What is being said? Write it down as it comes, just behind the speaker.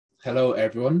Hello,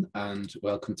 everyone, and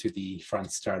welcome to the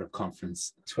France Startup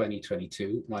Conference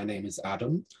 2022. My name is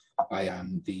Adam. I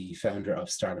am the founder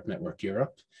of Startup Network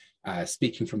Europe,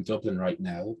 speaking from Dublin right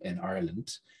now in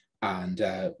Ireland. And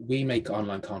we make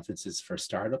online conferences for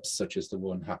startups, such as the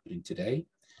one happening today.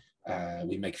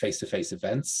 We make face-to-face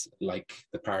events like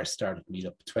the Paris Startup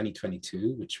Meetup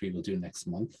 2022, which we will do next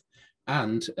month.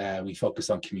 And we focus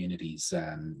on communities.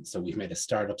 So we've made a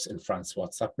Startups in France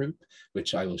WhatsApp group,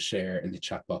 which I will share in the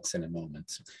chat box in a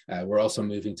moment. We're also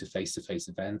moving to face-to-face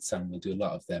events, and we'll do a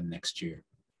lot of them next year.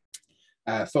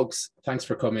 Folks, thanks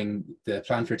for coming. The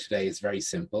plan for today is very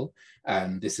simple.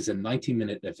 This is a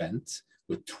 90-minute event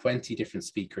with 20 different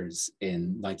speakers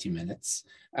in 90 minutes.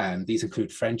 These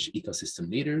include French ecosystem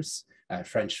leaders,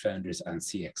 French founders and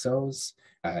CXOs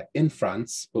in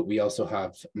France, but we also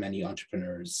have many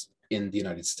entrepreneurs in the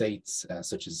United States,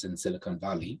 such as in Silicon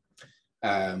Valley.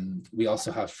 We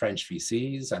also have French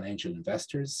VCs and angel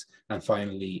investors, and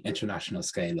finally, international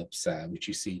scale-ups, which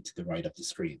you see to the right of the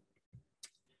screen.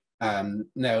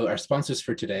 Now, our sponsors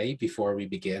for today, before we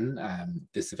begin,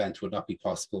 this event would not be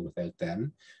possible without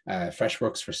them.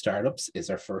 Freshworks for Startups is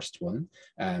our first one.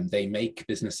 They make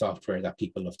business software that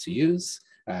people love to use,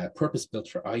 purpose-built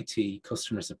for IT,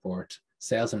 customer support,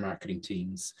 sales and marketing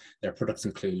teams. Their products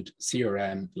include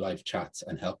CRM, live chats,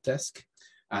 and help desk.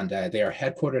 And they are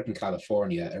headquartered in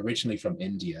California, originally from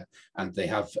India, and they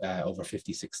have over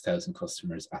 56,000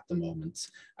 customers at the moment.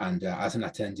 And as an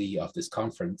attendee of this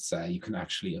conference, you can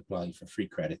actually apply for free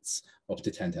credits up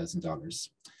to $10,000.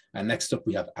 And next up,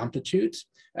 we have Amplitude.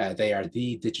 They are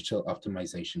the digital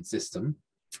optimization system.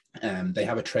 They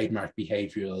have a trademark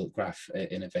behavioral graph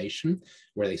innovation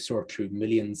where they sort through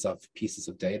millions of pieces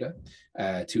of data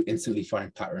to instantly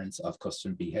find patterns of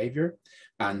customer behavior,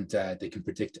 and they can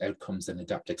predict outcomes and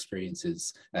adapt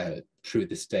experiences through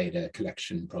this data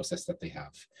collection process that they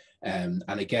have. And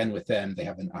again, with them, they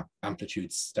have an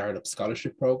Amplitude Startup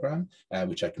Scholarship Program,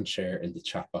 which I can share in the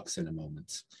chat box in a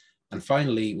moment. And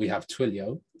finally, we have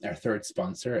Twilio, our third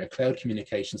sponsor, a cloud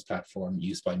communications platform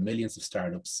used by millions of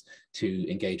startups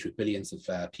to engage with billions of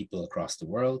people across the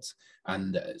world.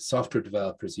 And software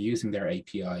developers using their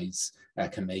APIs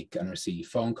can make and receive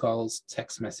phone calls,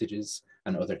 text messages,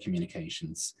 and other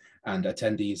communications. And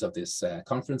attendees of this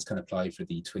conference can apply for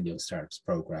the Twilio Startups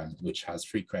program, which has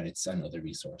free credits and other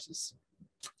resources.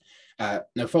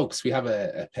 Now, folks, we have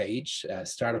a page,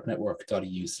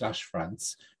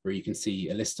 startupnetwork.eu/France, where you can see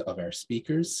a list of our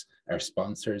speakers, our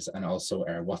sponsors, and also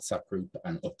our WhatsApp group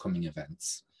and upcoming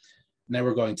events. Now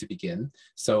we're going to begin.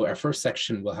 So our first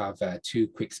section will have two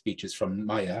quick speeches from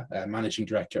Maya, Managing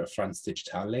Director of France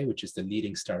Digitale, which is the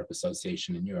leading startup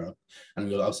association in Europe. And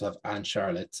we'll also have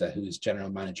Anne-Charlotte, who is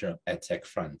General Manager of EdTech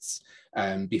France.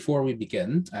 Before we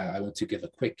begin, I want to give a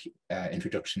quick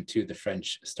introduction to the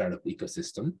French startup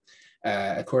ecosystem.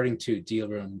 According to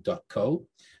dealroom.co,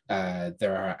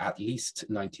 there are at least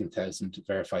 19,000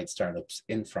 verified startups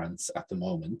in France at the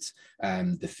moment.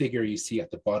 The figure you see at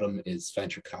the bottom is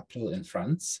venture capital in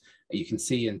France. You can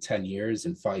see in 10 years,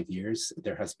 in 5 years,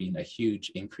 there has been a huge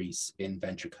increase in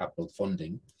venture capital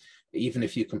funding. Even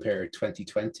if you compare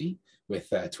 2020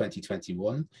 with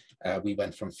 2021, we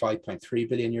went from 5.3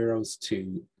 billion euros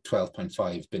to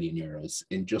 12.5 billion euros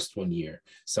in just 1 year.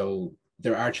 So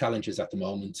there are challenges at the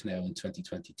moment now in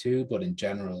 2022, but in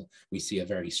general, we see a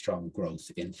very strong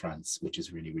growth in France, which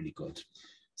is really, really good.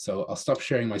 So I'll stop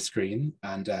sharing my screen.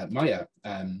 And Maya,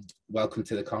 welcome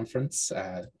to the conference.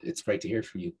 It's great to hear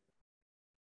from you.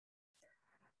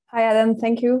 Hi, Adam.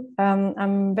 Thank you.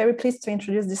 I'm very pleased to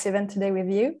introduce this event today with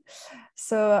you.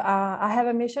 So I have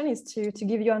a mission is to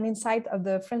give you an insight of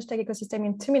the French tech ecosystem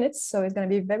in 2 minutes. So it's going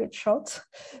to be very short.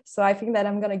 So I think that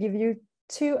I'm going to give you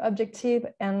two objectives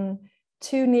and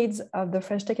two needs of the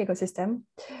French tech ecosystem.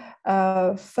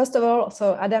 First of all,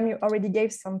 so Adam, you already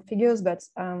gave some figures, but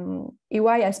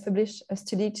EY has published a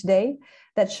study today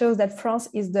that shows that France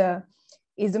is the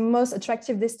most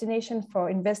attractive destination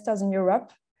for investors in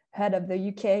Europe, ahead of the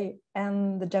UK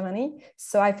and the Germany.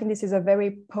 So I think this is a very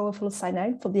powerful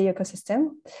signal for the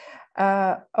ecosystem.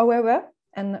 However,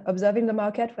 and observing the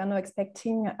market, we are now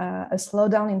expecting a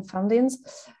slowdown in fundings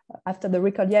after the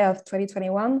record year of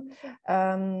 2021.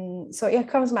 So here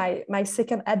comes my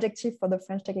second adjective for the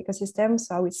French tech ecosystem.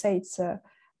 So I would say it's a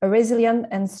resilient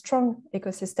and strong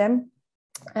ecosystem.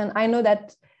 And I know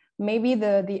that maybe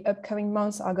the upcoming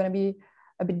months are going to be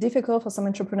a bit difficult for some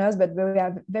entrepreneurs, but we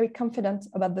are very confident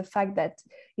about the fact that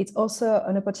it's also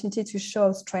an opportunity to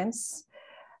show strengths.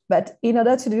 But in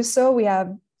order to do so, we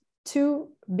have two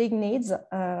big needs.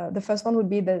 The first one would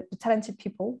be the talented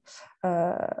people.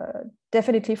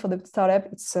 Definitely for the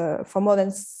startup, it's for more than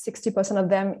 60% of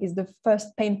them is the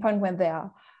first pain point when they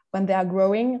are when they are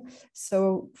growing.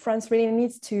 So France really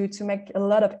needs to make a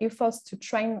lot of efforts to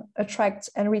train, attract,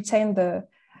 and retain the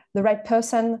right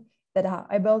person that are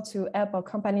able to help our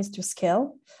companies to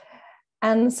scale.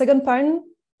 And second point,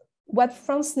 what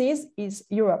France needs is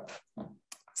Europe.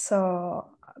 So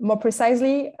more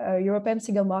precisely, a European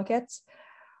single market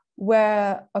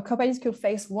where our companies could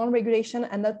face one regulation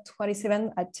and not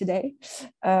 27 at today.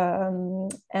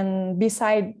 And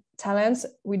beside talents,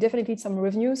 we definitely need some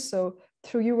revenues. So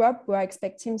through Europe, we're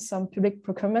expecting some public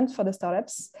procurement for the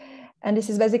startups. And this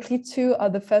is basically two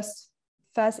of the first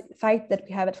fight that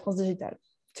we have at France Digitale.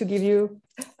 To give you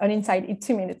an insight in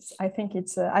 2 minutes, I think it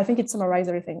summarizes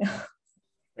everything.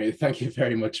 Great. Thank you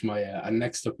very much, Maya. And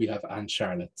next up, we have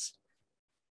Anne-Charlotte.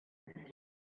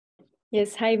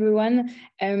 Yes, hi everyone.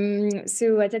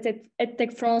 So at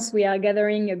EdTech France, we are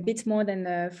gathering a bit more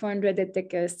than 400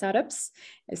 EdTech startups.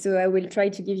 So I will try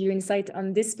to give you insight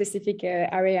on this specific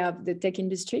area of the tech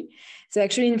industry. So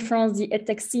actually in France, the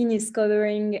EdTech scene is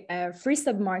covering 3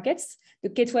 sub-markets: the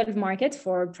K-12 market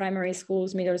for primary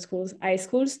schools, middle schools, high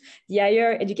schools, the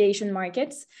higher education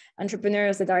markets,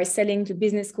 entrepreneurs that are selling to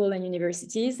business school and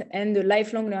universities, and the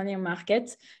lifelong learning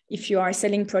market if you are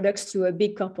selling products to a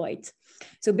big corporate.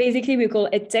 So basically, we call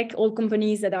EdTech all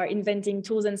companies that are inventing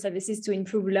tools and services to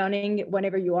improve learning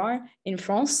whenever you are in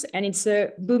France. And it's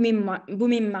a booming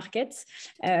market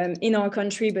in our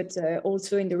country, but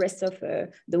also in the rest of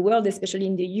the world, especially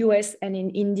in the US and in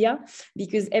India,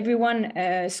 because everyone,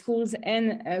 schools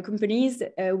and companies,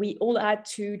 we all had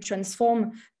to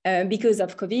transform because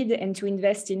of COVID and to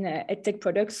invest in EdTech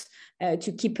products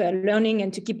to keep learning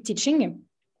and to keep teaching.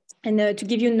 And to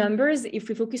give you numbers, if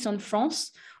we focus on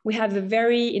France, we have a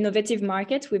very innovative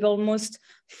market with almost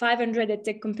 500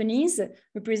 EdTech companies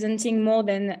representing more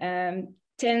than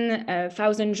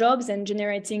 10,000 jobs and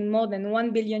generating more than 1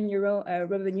 billion euro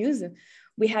revenues.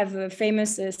 We have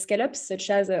famous Scaleups such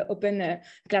as Open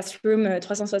Classroom,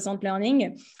 360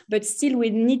 Learning, but still we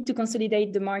need to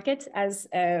consolidate the market as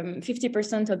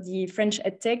 50% of the French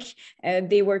EdTech,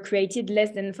 they were created less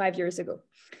than 5 years ago.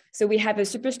 So we have a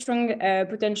super strong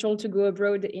potential to go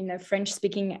abroad in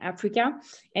French-speaking Africa.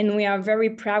 And we are very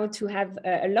proud to have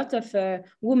a lot of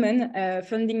women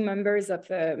founding members of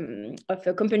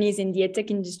companies in the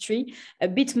EdTech industry, a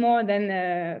bit more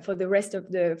than for the rest of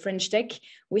the French tech.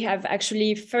 We have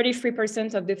actually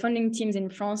 33% of the funding teams in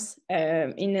France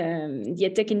in the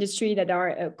EdTech industry that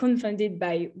are co-founded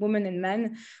by women and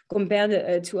men,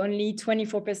 compared to only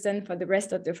 24% for the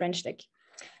rest of the French tech.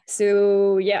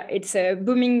 So yeah, it's a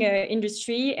booming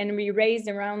industry, and we raised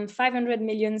around 500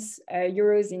 million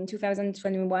euros in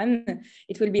 2021.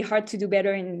 It will be hard to do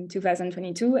better in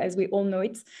 2022, as we all know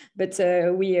it, but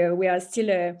we are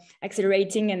still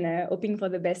accelerating and hoping for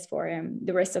the best for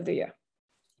the rest of the year.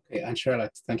 Okay, and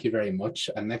Charlotte, thank you very much.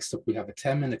 And next up, we have a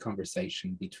 10-minute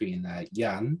conversation between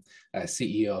Yann,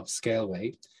 CEO of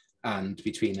Scaleway, and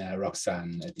between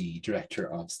Roxanne, the director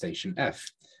of Station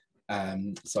F.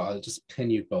 So I'll just pin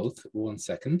you both 1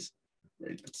 second.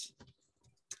 Very good.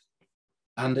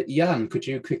 And Yann, could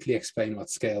you quickly explain what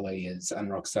Scaleway is?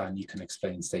 And Roxanne, you can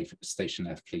explain Station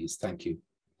F, please. Thank you.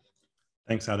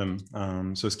 Thanks, Adam.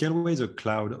 So Scaleway is a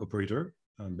cloud operator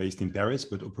based in Paris,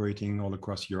 but operating all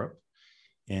across Europe.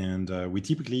 And we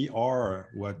typically are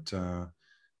what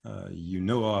you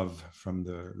know of from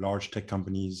the large tech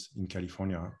companies in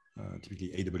California, typically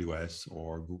AWS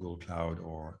or Google Cloud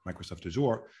or Microsoft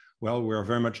Azure. Well, we're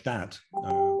very much that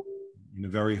in a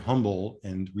very humble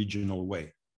and regional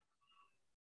way.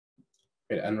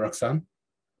 And Roxanne?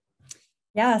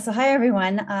 Yeah, so hi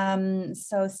everyone.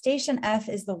 So Station F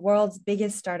is the world's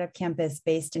biggest startup campus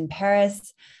based in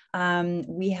Paris.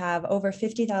 We have over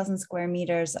 50,000 square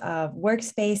meters of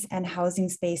workspace and housing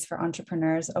space for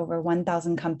entrepreneurs. Over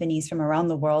 1,000 companies from around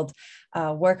the world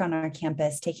work on our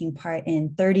campus, taking part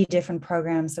in 30 different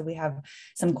programs. So we have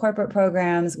some corporate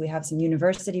programs, we have some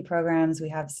university programs, we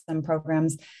have some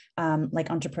programs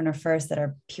like Entrepreneur First that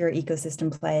are pure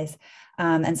ecosystem plays.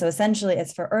 And so essentially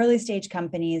it's for early stage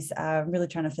companies really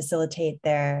trying to facilitate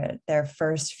their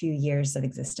first few years of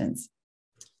existence.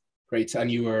 Great.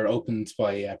 And you were opened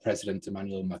by President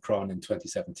Emmanuel Macron in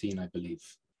 2017, I believe.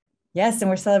 Yes, and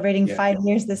we're celebrating 5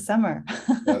 years this summer.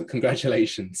 Well,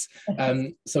 congratulations.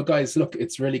 So guys, look,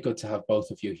 it's really good to have both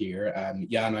of you here.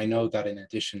 Yann, I know that in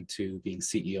addition to being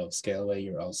CEO of Scaleway,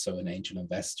 you're also an angel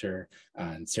investor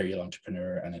and serial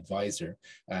entrepreneur and advisor.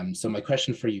 So my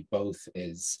question for you both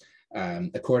is,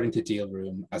 according to Deal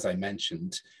Room, as I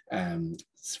mentioned,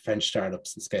 French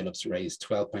startups and scale-ups raised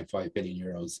 12.5 billion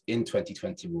euros in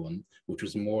 2021, which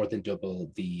was more than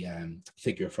double the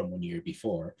figure from 1 year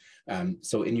before.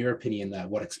 So in your opinion,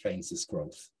 what explains this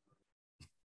growth?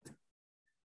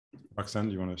 Roxanne,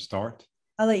 do you want to start?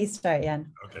 I'll let you start,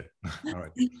 Yann. Okay, all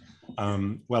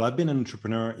right. Well, I've been an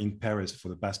entrepreneur in Paris for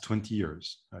the past 20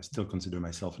 years. I still consider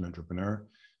myself an entrepreneur,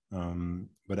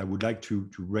 but I would like to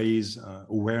raise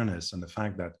awareness on the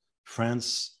fact that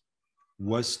France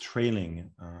was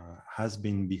trailing, has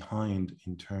been behind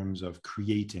in terms of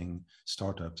creating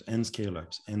startups and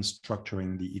scale-ups and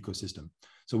structuring the ecosystem.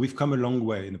 So we've come a long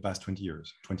way in the past 20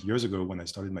 years. 20 years ago, when I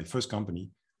started my first company,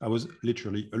 I was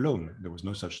literally alone. There was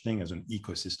no such thing as an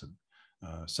ecosystem.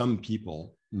 Some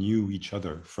people knew each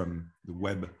other from the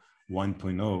web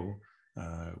 1.0,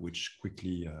 which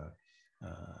quickly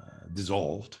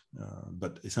dissolved.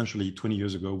 But essentially 20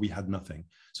 years ago, we had nothing.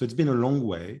 So it's been a long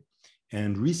way.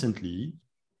 And recently,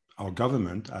 our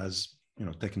government has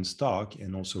taken stock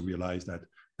and also realized that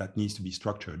that needs to be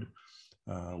structured.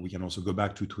 We can also go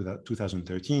back to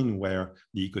 2013, where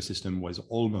the ecosystem was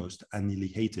almost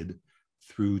annihilated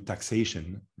through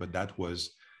taxation, but that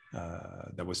was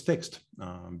fixed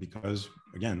because,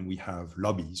 again, we have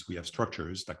lobbies, we have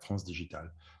structures like France Digitale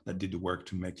that did the work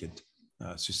to make it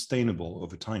sustainable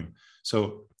over time.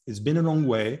 So it's been a long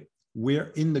way.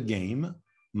 We're in the game.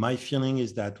 My feeling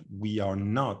is that we are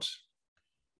not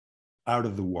out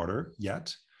of the water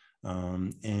yet.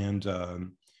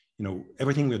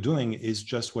 Everything we're doing is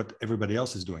just what everybody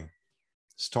else is doing.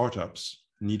 Startups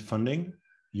need funding.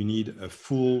 You need a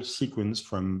full sequence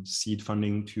from seed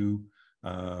funding to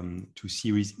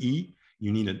Series E.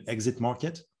 You need an exit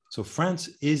market. So France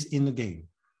is in the game.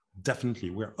 Definitely,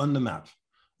 we're on the map.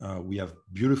 We have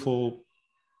beautiful,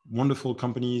 wonderful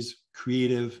companies,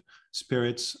 creative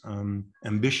spirits,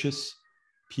 ambitious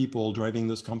people driving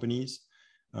those companies.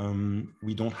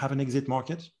 We don't have an exit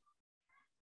market.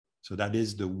 So that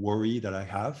is the worry that I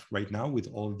have right now with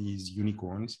all these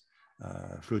unicorns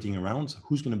floating around. So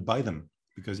who's going to buy them?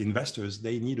 Because investors,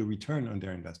 they need a return on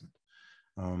their investment.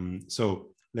 So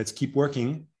let's keep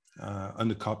working on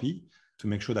the copy to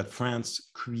make sure that France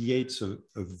creates a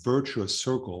virtuous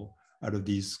circle out of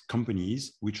these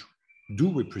companies, which do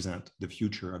represent the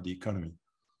future of the economy.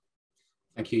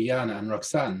 Thank you, Yann and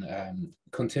Roxanne.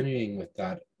 Continuing with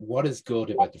that, what is good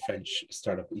about the French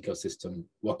startup ecosystem?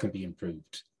 What can be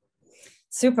improved?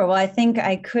 Super. Well, I think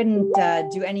I couldn't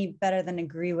do any better than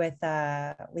agree with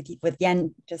what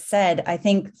Yann just said. I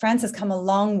think France has come a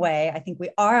long way. I think we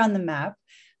are on the map.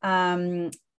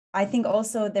 I think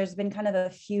also there's been kind of a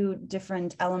few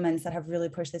different elements that have really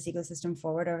pushed this ecosystem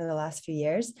forward over the last few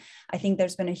years. I think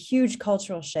there's been a huge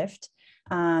cultural shift.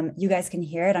 You guys can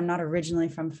hear it. I'm not originally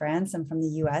from France. I'm from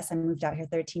the US. I moved out here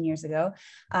 13 years ago.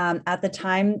 At the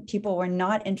time, people were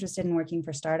not interested in working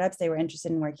for startups. They were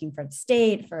interested in working for the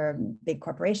state, for big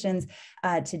corporations.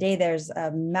 Today, there's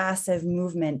a massive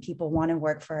movement. People want to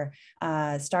work for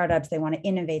startups. They want to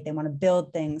innovate. They want to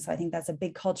build things. So I think that's a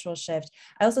big cultural shift.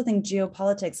 I also think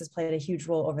geopolitics has played a huge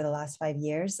role over the last 5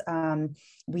 years.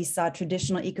 We saw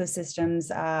traditional ecosystems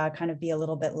kind of be a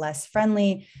little bit less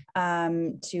friendly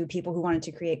to people who wanted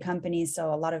to create companies.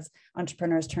 So a lot of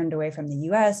entrepreneurs turned away from the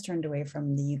US, turned away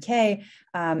from the UK.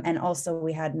 And also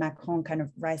we had Macron kind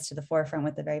of rise to the forefront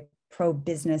with a very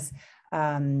pro-business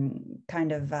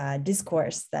kind of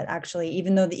discourse that actually,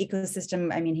 even though the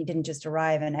ecosystem, I mean, he didn't just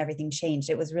arrive and everything changed.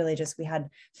 It was really just, we had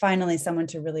finally someone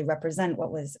to really represent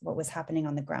what was happening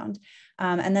on the ground.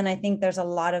 And then I think there's a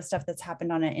lot of stuff that's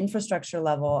happened on an infrastructure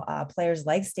level. Players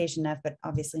like Station F, but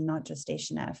obviously not just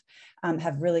Station F,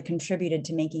 have really contributed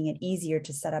to making it easier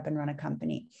to set up and run a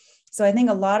company. So I think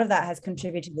a lot of that has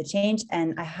contributed to the change.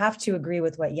 And I have to agree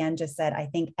with what Yann just said. I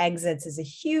think exits is a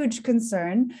huge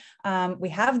concern. We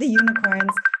have the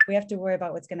unicorns. We have to worry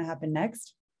about what's going to happen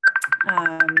next.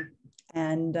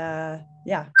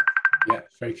 Yeah. Yeah,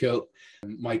 very cool.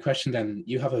 My question then,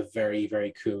 you have a very,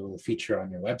 very cool feature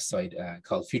on your website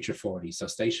called Feature 40. So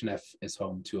Station F is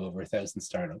home to over 1,000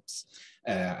 startups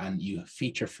and you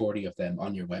feature 40 of them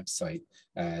on your website.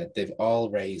 They've all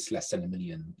raised less than €1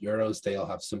 million. They all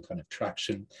have some kind of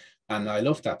traction. And I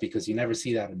love that because you never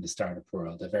see that in the startup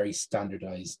world, a very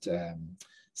standardized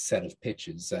set of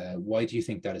pitches. Why do you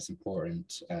think that is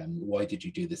important? Why did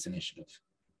you do this initiative?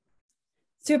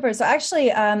 Super. So actually,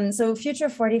 so Future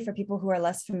 40, for people who are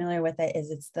less familiar with it,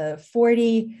 it's the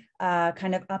 40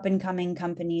 kind of up and coming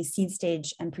companies, seed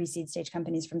stage and pre-seed stage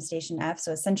companies from Station F.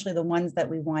 So essentially the ones that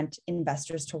we want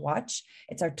investors to watch.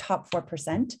 It's our top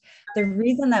 4%. The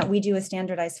reason that we do a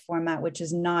standardized format, which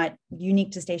is not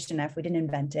unique to Station F, we didn't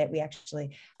invent it. We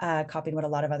actually copied what a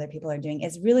lot of other people are doing,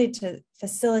 is really to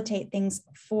facilitate things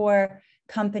for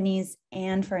companies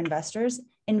and for investors.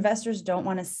 Investors don't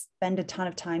want to spend a ton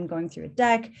of time going through a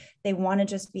deck. They want to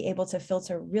just be able to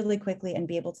filter really quickly and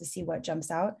be able to see what jumps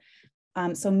out.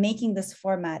 So making this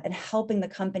format and helping the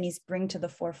companies bring to the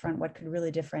forefront what could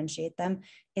really differentiate them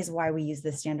is why we use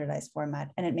this standardized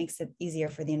format. And it makes it easier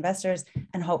for the investors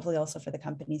and hopefully also for the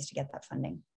companies to get that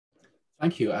funding.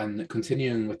 Thank you. And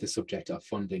continuing with the subject of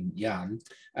funding, Yann,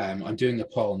 I'm doing a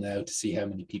poll now to see how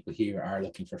many people here are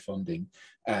looking for funding.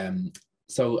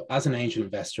 So as an angel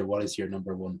investor, what is your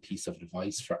number one piece of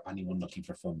advice for anyone looking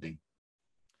for funding?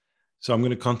 So I'm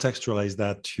going to contextualize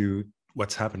that to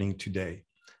what's happening today.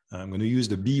 I'm going to use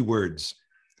the B words.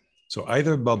 So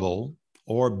either bubble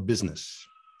or business.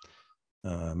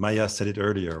 Maya said it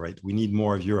earlier, right? We need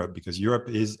more of Europe because Europe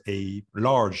is a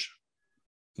large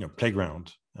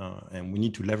playground, and we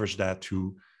need to leverage that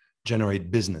to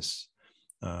generate business.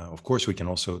 Of course, we can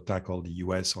also tackle the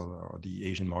US or the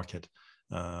Asian market,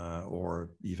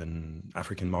 or even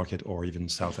African market, or even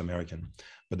South American.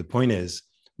 But the point is,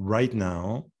 right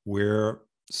now, we're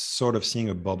sort of seeing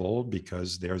a bubble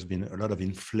because there's been a lot of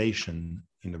inflation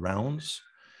in the rounds,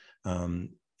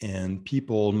 and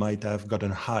people might have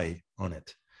gotten high on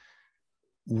it.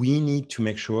 We need to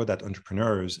make sure that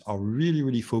entrepreneurs are really,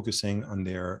 really focusing on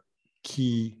their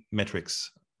key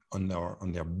metrics, on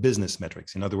their business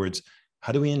metrics. In other words,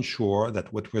 how do we ensure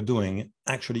that what we're doing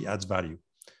actually adds value,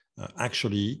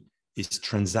 actually is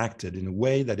transacted in a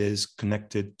way that is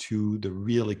connected to the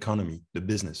real economy, the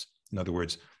business. In other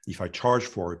words, if I charge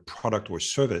for a product or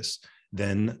service,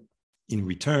 then in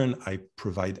return, I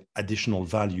provide additional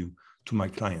value to my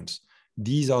clients.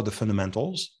 These are the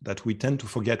fundamentals that we tend to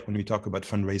forget when we talk about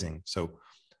fundraising. So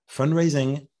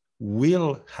fundraising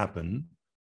will happen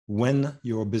when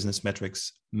your business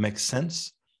metrics make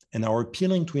sense and are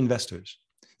appealing to investors.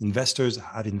 Investors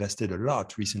have invested a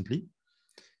lot recently,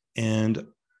 and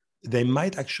they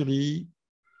might actually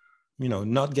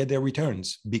not get their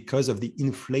returns because of the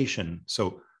inflation.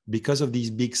 So because of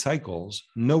these big cycles,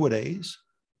 nowadays,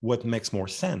 what makes more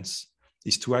sense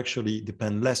is to actually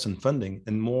depend less on funding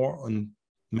and more on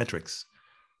metrics.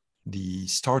 The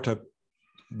startup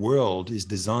world is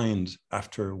designed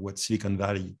after what Silicon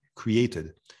Valley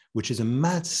created, which is a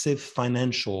massive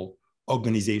financial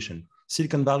organization.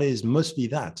 Silicon Valley is mostly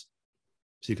that.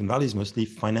 Silicon Valley is mostly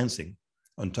financing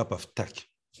on top of tech.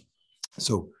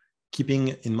 So keeping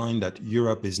in mind that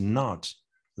Europe is not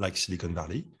like Silicon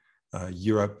Valley,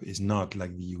 Europe is not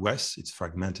like the US, it's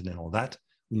fragmented and all that.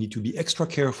 We need to be extra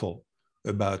careful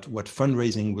about what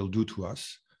fundraising will do to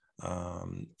us.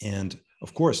 And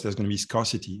of course, there's going to be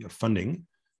scarcity of funding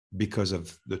because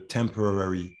of the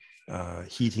temporary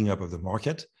heating up of the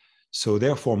market. So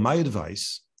therefore, my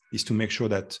advice is to make sure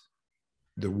that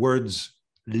the words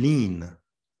lean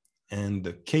and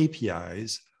the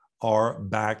KPIs are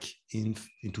back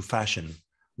into fashion.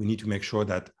 We need to make sure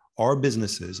that our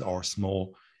businesses, our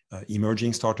small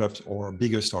emerging startups or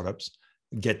bigger startups,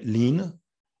 get lean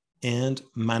and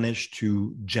manage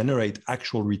to generate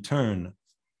actual return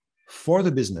for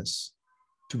the business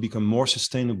to become more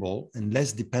sustainable and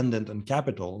less dependent on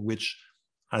capital, which,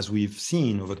 as we've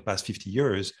seen over the past 50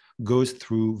 years, goes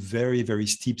through very, very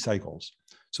steep cycles.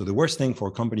 So the worst thing for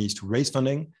a company is to raise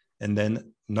funding and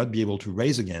then not be able to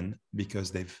raise again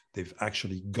because they've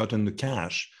actually gotten the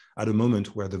cash at a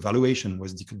moment where the valuation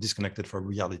was disconnected from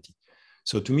reality.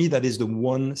 So to me, that is the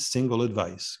one single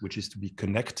advice, which is to be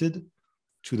connected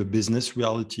to the business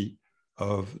reality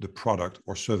of the product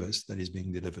or service that is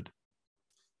being delivered.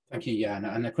 Thank you, Yann.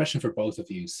 And a question for both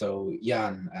of you. So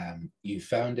Yann, you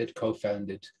founded,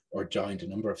 co-founded, or joined a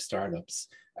number of startups.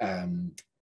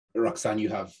 Roxanne, you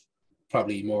have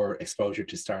probably more exposure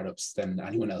to startups than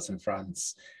anyone else in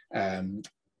France.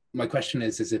 My question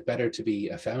is it better to be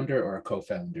a founder or a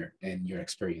co-founder in your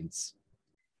experience?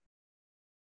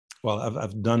 Well,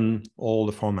 I've done all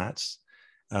the formats.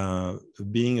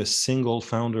 Being a single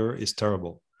founder is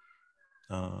terrible.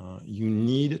 You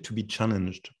need to be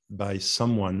challenged by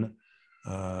someone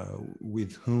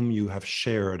with whom you have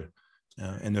shared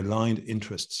and aligned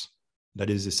interests. That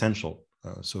is essential.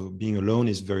 So being alone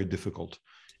is very difficult.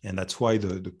 And that's why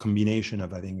the combination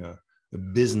of having a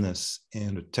business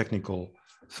and a technical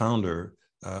founder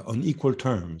on equal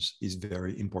terms is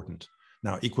very important.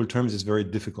 Now, equal terms is very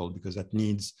difficult because that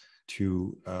needs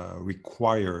to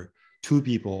require two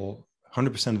people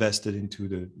 100% vested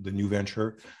into the new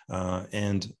venture.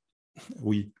 And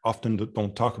we often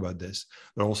don't talk about this,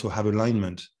 but also have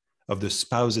alignment of the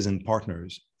spouses and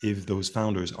partners if those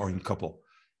founders are in couple,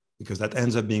 because that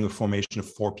ends up being a formation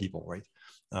of 4 people, right?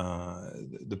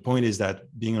 The point is that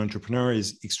being an entrepreneur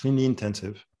is extremely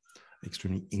intensive,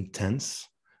 extremely intense,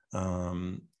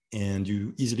 and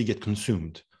you easily get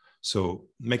consumed. So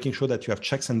making sure that you have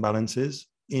checks and balances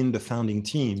in the founding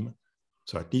team,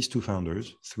 so at least 2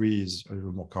 founders, 3 is a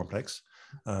little more complex,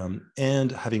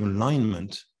 and having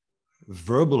alignment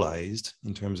verbalized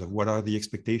in terms of what are the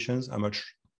expectations, how much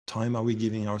time are we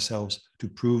giving ourselves to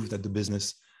prove that the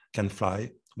business can fly,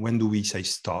 when do we say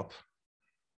stop.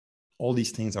 All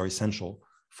these things are essential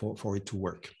for it to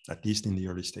work, at least in the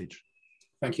early stage.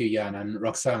 Thank you, Yann. And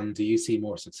Roxanne, do you see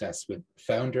more success with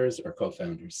founders or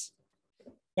co-founders?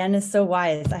 Yann is so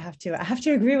wise. I have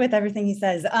to agree with everything he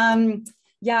says.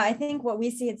 Yeah, I think what we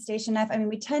see at Station F, I mean,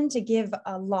 we tend to give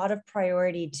a lot of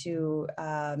priority to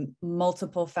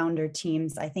multiple founder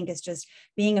teams. I think it's just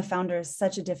being a founder is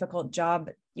such a difficult job.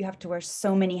 You have to wear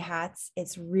so many hats.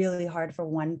 It's really hard for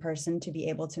one person to be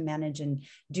able to manage and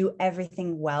do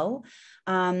everything well.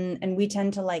 And we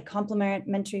tend to like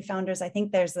complementary founders. I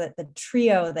think there's the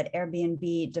trio that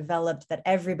Airbnb developed that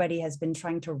everybody has been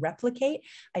trying to replicate.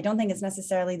 I don't think it's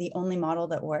necessarily the only model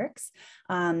that works.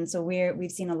 So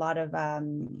we've seen a lot of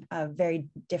very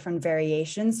different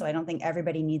variations. So I don't think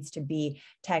everybody needs to be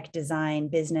tech, design,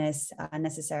 business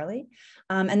necessarily.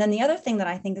 And then the other thing that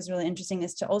I think is really interesting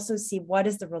is to also see what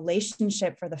is the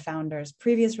relationship for the founders,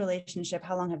 previous relationship,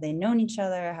 how long have they known each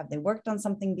other? Have they worked on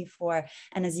something before?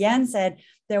 And as Yann said,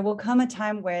 there will come a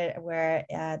time where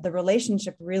the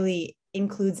relationship really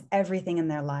includes everything in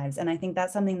their lives. And I think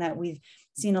that's something that we've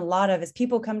seen a lot of is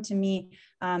people come to me,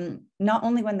 not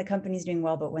only when the company's doing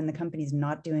well, but when the company's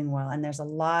not doing well. And there's a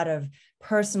lot of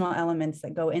personal elements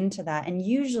that go into that. And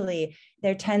usually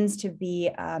there tends to be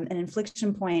an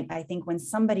inflection point, I think, when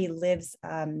somebody lives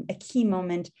a key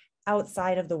moment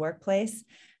outside of the workplace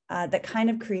that kind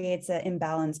of creates an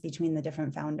imbalance between the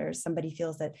different founders. Somebody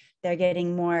feels that they're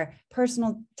getting more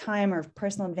personal time or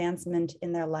personal advancement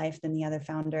in their life than the other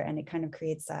founder, and it kind of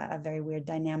creates a very weird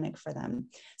dynamic for them.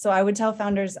 So I would tell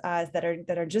founders that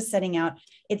are just setting out,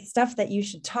 it's stuff that you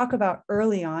should talk about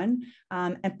early on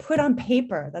and put on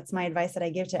paper. That's my advice that I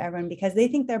give to everyone, because they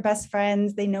think they're best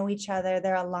friends, they know each other,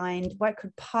 they're aligned. What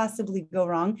could possibly go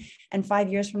wrong? And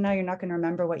 5 years from now, you're not going to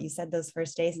remember what you said those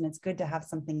first days, and it's good to have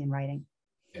something in writing.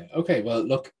 Yeah, okay, well,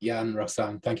 look, Yann,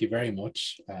 Roxanne, thank you very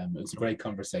much. It was a great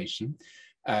conversation.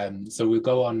 So we'll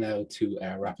go on now to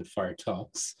our rapid fire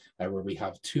talks, where we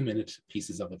have 2-minute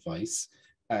pieces of advice.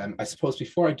 I suppose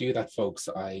before I do that, folks,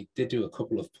 I did do a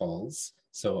couple of polls,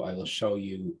 so I will show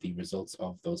you the results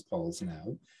of those polls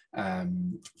now.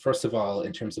 First of all,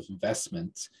 in terms of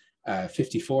investment,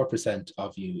 54%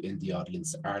 of you in the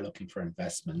audience are looking for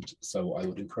investment. So I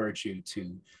would encourage you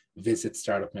to visit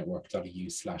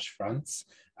startupnetwork.eu/France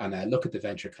and look at the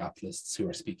venture capitalists who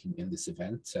are speaking in this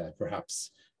event. Perhaps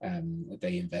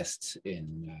they invest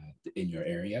in your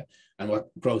area. And what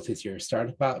growth is your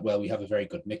startup at? Well, we have a very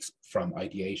good mix from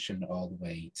ideation all the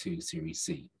way to Series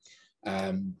C.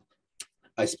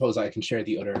 I suppose I can share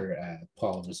the other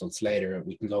poll results later.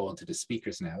 We can go on to the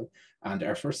speakers now. And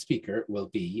our first speaker will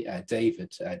be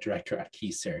David, Director at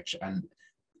Key Search. And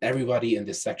everybody in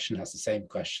this section has the same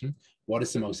question. What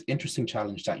is the most interesting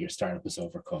challenge that your startup has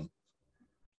overcome?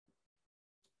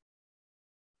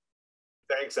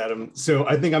 Thanks, Adam. So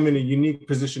I think I'm in a unique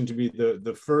position to be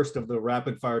the first of the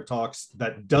rapid fire talks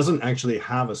that doesn't actually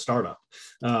have a startup.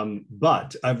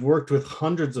 But I've worked with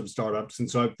hundreds of startups.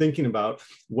 And so I'm thinking about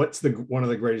what's one of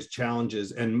the greatest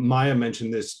challenges. And Maya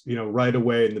mentioned this, right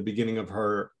away in the beginning of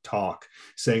her talk,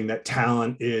 saying that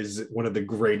talent is one of the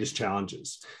greatest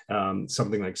challenges.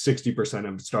 Something like 60%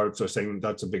 of startups are saying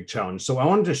that's a big challenge. So I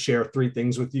wanted to share 3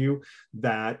 things with you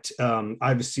that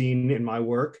I've seen in my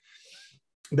work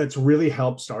that's really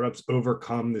helped startups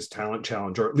overcome this talent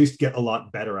challenge, or at least get a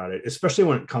lot better at it, especially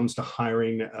when it comes to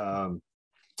hiring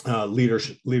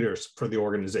leaders for the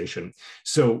organization.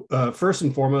 So first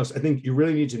and foremost, I think you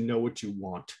really need to know what you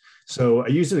want. So I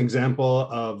use an example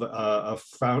of a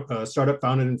startup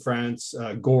founded in France,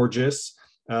 Gorgeous,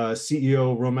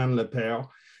 CEO Romain Lepere.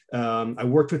 I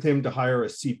worked with him to hire a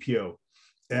CPO.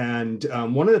 And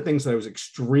one of the things that I was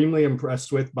extremely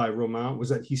impressed with by Romain was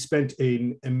that he spent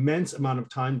an immense amount of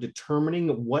time determining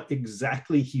what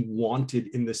exactly he wanted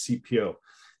in the CPO.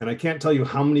 And I can't tell you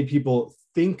how many people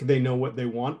think they know what they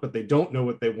want, but they don't know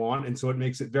what they want. And so it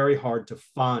makes it very hard to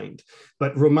find.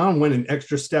 But Romain went an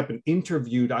extra step and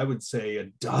interviewed, I would say, a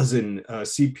dozen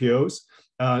CPOs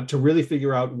to really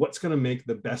figure out what's going to make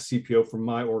the best CPO for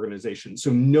my organization.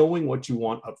 So knowing what you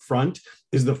want up front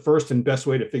is the first and best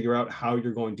way to figure out how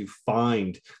you're going to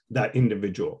find that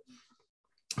individual.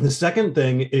 The second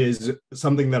thing is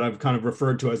something that I've kind of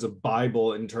referred to as a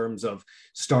Bible in terms of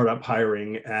startup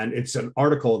hiring. And it's an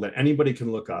article that anybody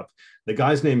can look up. The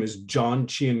guy's name is John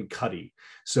Ciancuddy.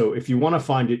 So if you want to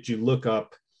find it, you look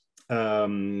up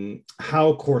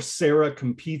how Coursera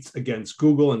competes against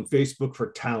Google and Facebook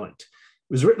for talent.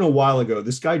 was written a while ago.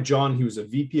 This guy, John, he was a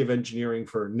VP of engineering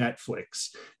for Netflix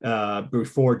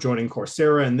before joining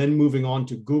Coursera and then moving on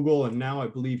to Google. And now I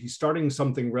believe he's starting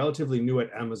something relatively new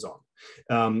at Amazon.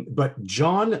 But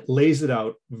John lays it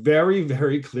out very,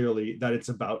 very clearly that it's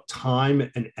about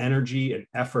time and energy and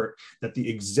effort that the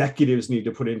executives need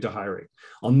to put into hiring.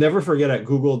 I'll never forget at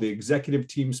Google, the executive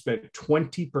team spent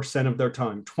 20% of their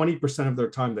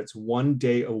time, that's 1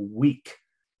 day a week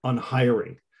on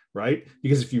hiring. Right?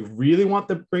 Because if you really want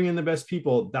to bring in the best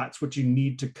people, that's what you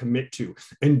need to commit to.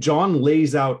 And John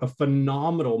lays out a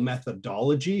phenomenal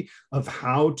methodology of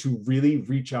how to really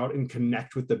reach out and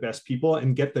connect with the best people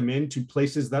and get them into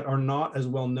places that are not as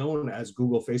well known as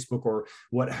Google, Facebook, or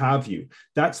what have you.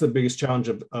 That's the biggest challenge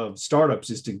of startups,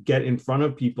 is to get in front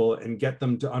of people and get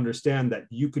them to understand that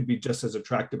you could be just as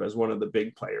attractive as one of the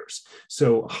big players.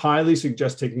 So highly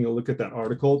suggest taking a look at that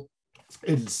article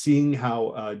and seeing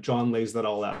how John lays that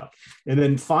all out. And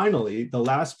then finally, the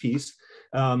last piece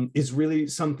is really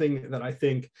something that I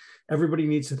think everybody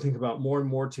needs to think about more and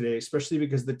more today, especially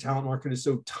because the talent market is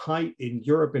so tight in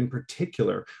Europe in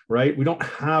particular, right? We don't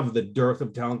have the dearth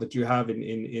of talent that you have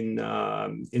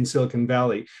in Silicon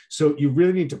Valley. So you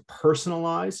really need to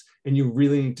personalize, and you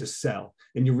really need to sell,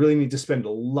 and you really need to spend a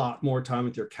lot more time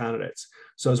with your candidates.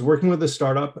 So I was working with a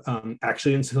startup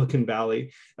actually in Silicon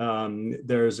Valley.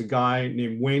 There's a guy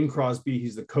named Wayne Crosby.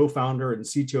 He's the co-founder and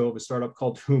CTO of a startup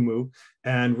called Humu,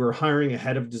 and we're hiring a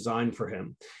head of design for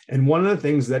him. And one of the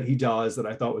things that he does that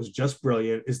I thought was just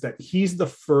brilliant is that he's the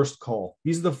first call.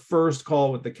 He's the first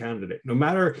call with the candidate. No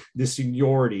matter the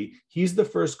seniority, he's the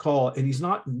first call, and he's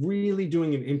not really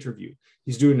doing an interview.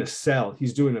 He's doing a sell.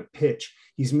 He's doing a pitch.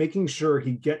 He's making sure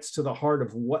he gets to the heart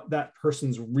of what that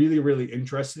person's really, really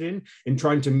interested in, and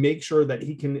trying to make sure that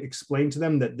he can explain to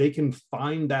them that they can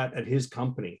find that at his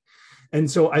company. And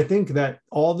so I think that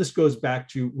all this goes back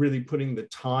to really putting the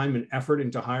time and effort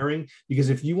into hiring, because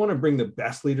if you want to bring the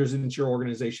best leaders into your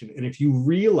organization, and if you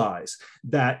realize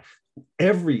that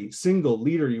every single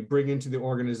leader you bring into the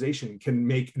organization can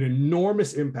make an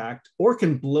enormous impact or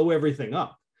can blow everything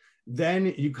up,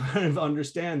 then you kind of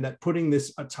understand that putting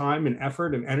this time and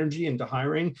effort and energy into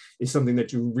hiring is something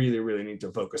that you really, really need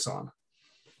to focus on.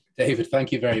 David,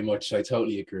 thank you very much. I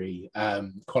totally agree.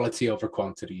 Quality over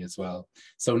quantity as well.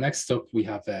 So next up, we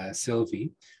have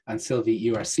Sylvie. And Sylvie,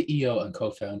 you are CEO and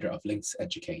co-founder of Lynx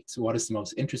Educate. So what is the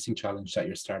most interesting challenge that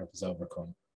your startup has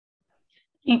overcome?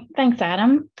 Thanks,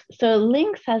 Adam. So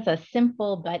Lynx has a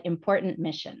simple but important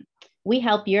mission. We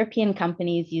help European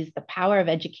companies use the power of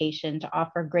education to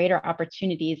offer greater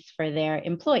opportunities for their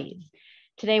employees.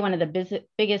 Today, one of the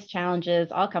biggest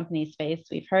challenges all companies face,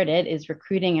 we've heard it, is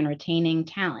recruiting and retaining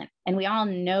talent. And we all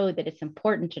know that it's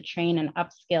important to train and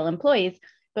upskill employees,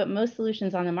 but most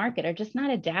solutions on the market are just not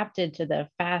adapted to the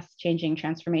fast changing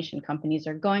transformation companies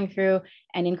are going through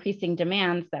and increasing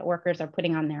demands that workers are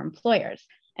putting on their employers.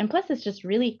 And plus, it's just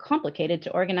really complicated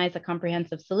to organize a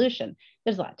comprehensive solution.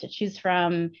 There's a lot to choose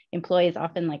from. Employees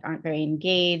often aren't very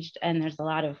engaged, and there's a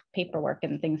lot of paperwork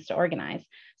and things to organize.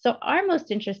 So our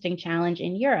most interesting challenge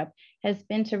in Europe has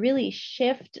been to really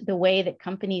shift the way that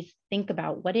companies think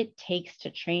about what it takes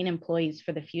to train employees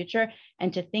for the future,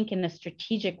 and to think in a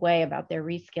strategic way about their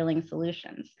reskilling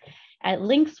solutions. At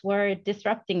Lynx, we're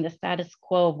disrupting the status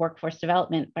quo of workforce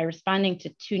development by responding to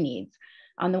two needs.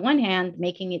 On the one hand,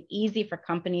 making it easy for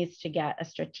companies to get a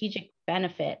strategic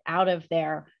benefit out of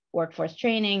their workforce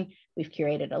training. We've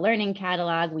curated a learning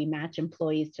catalog. We match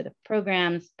employees to the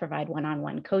programs, provide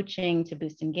one-on-one coaching to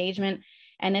boost engagement.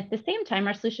 And at the same time,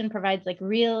 our solution provides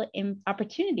real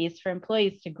opportunities for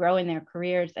employees to grow in their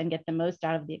careers and get the most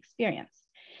out of the experience.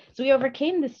 So we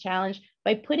overcame this challenge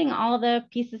by putting all the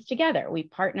pieces together. We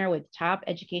partner with top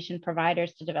education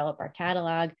providers to develop our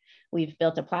catalog. We've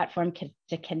built a platform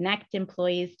to connect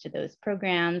employees to those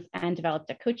programs and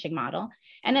developed a coaching model.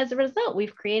 And as a result,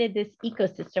 we've created this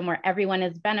ecosystem where everyone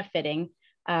is benefiting.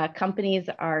 Companies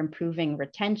are improving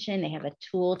retention. They have a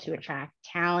tool to attract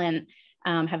talent,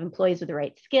 have employees with the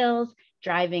right skills,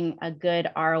 driving a good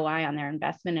ROI on their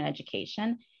investment in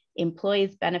education.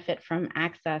 Employees benefit from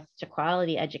access to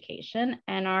quality education,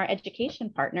 and our education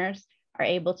partners are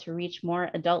able to reach more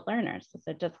adult learners.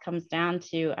 So it just comes down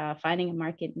to finding a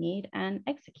market need and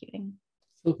executing.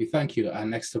 Sylvie, thank you.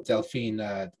 And next up,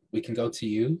 Delphine, we can go to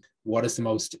you. What is the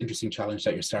most interesting challenge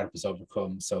that your startup has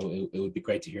overcome? So it would be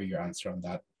great to hear your answer on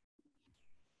that.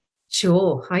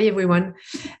 Sure. Hi, everyone.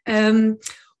 Before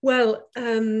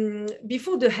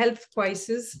the health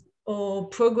crisis, our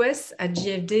progress at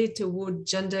GFD toward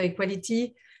gender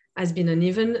equality has been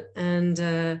uneven,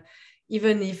 and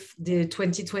even if the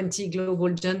 2020 Global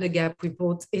Gender Gap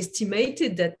Report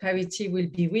estimated that parity will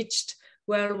be reached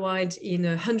worldwide in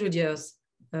 100 years,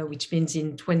 which means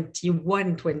in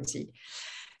 2120.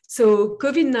 So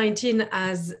COVID-19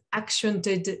 has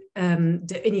accentuated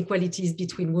the inequalities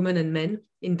between women and men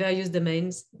in various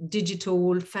domains: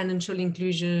 digital, financial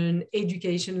inclusion,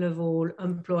 education level,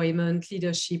 employment,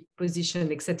 leadership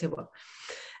position, etc.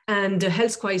 And the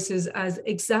health crisis has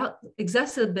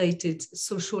exacerbated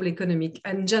social, economic,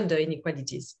 and gender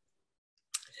inequalities.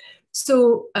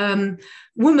 So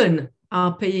women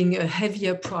are paying a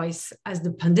heavier price as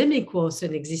the pandemic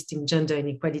worsened existing gender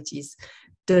inequalities,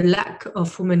 the lack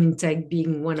of women in tech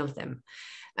being one of them.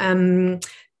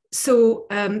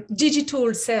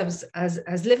 Digital serves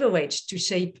as leverage to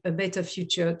shape a better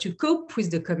future to cope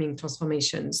with the coming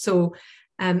transformation. So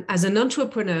as an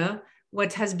entrepreneur,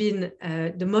 what has been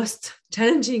the most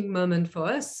challenging moment for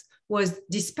us was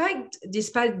despite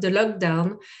the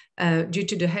lockdown due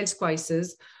to the health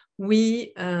crisis,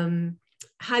 we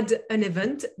had an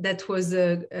event that was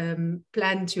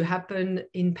planned to happen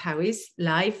in Paris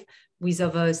live with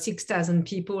over 6,000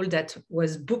 people that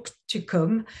was booked to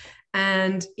come.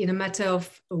 And in a matter of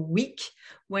a week,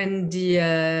 when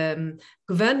the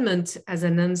government has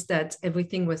announced that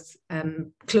everything was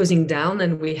closing down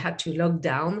and we had to lock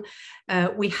down,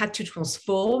 we had to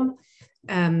transform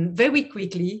very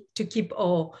quickly to keep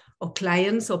our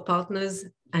clients, our partners,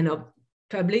 and our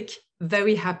public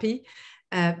very happy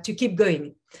to keep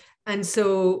going. And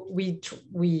so we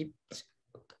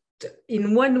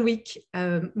in 1 week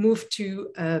moved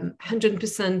to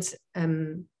 100%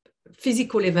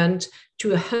 physical event to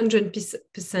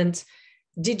 100%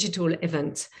 digital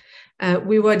event.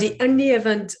 We were the only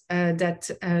event that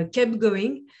kept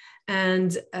going,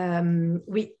 and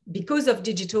because of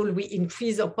digital, we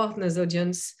increased our partners'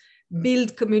 audience,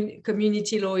 build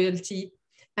community loyalty,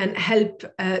 and help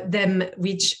them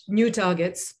reach new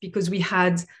targets, because we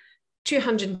had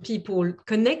 200 people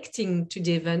connecting to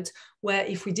the event, where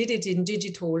if we did it in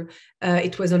digital,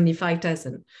 it was only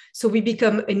 5,000. So we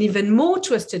become an even more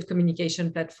trusted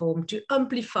communication platform to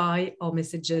amplify our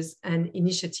messages and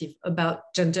initiative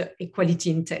about gender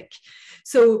equality in tech.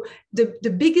 So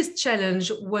the biggest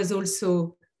challenge was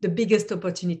also the biggest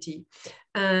opportunity.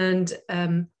 And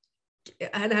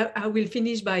I will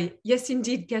finish by, yes,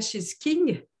 indeed, cash is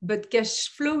king, but cash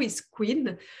flow is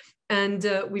queen. And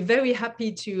we're very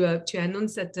happy to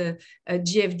announce at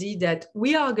GFD that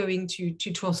we are going to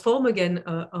transform again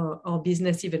our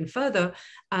business even further,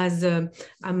 as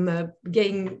I'm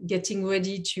getting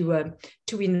ready to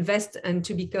invest and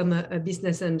to become a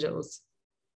business angels.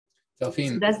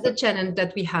 Delphine, so that's the challenge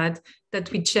that we had,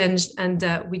 that we changed, and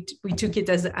we took it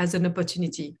as an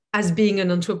opportunity, as being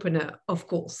an entrepreneur, of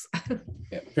course.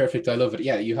 Yeah, perfect. I love it.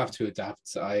 Yeah, you have to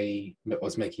adapt. I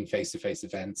was making face-to-face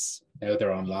events. Now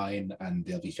they're online and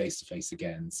they'll be face-to-face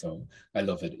again. So I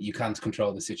love it. You can't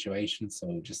control the situation,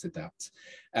 so just adapt.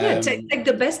 Yeah, take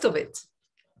the best of it.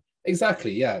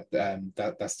 Exactly. Yeah,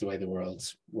 that's the way the world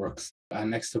works.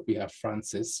 And next up, we have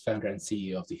Francis, founder and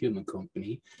CEO of the Human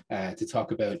Company, to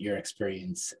talk about your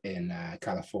experience in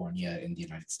California in the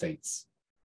United States.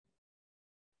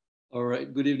 All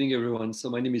right. Good evening, everyone. So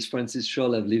my name is Francis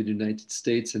Scholl. I've lived in the United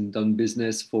States and done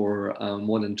business for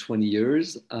more than 20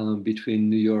 years between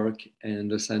New York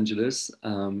and Los Angeles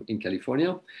in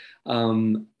California.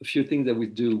 A few things that we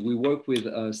do. We work with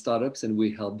startups and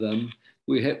we help them.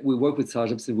 We work with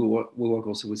startups, and we work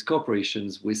also with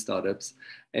corporations, with startups,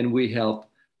 and we help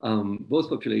both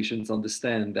populations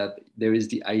understand that there is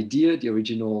the idea, the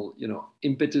original,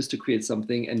 impetus to create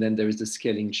something, and then there is the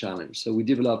scaling challenge. So we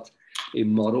developed a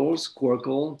model,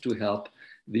 Squircle, to help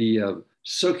the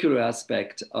circular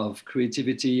aspect of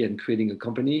creativity and creating a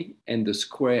company, and the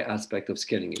square aspect of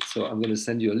scaling it. So I'm going to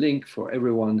send you a link for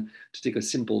everyone to take a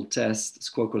simple test,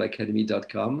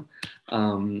 squircleacademy.com.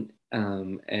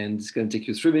 And it's going to take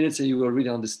you 3 minutes, and you will really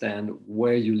understand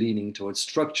where you're leaning towards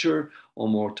structure or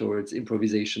more towards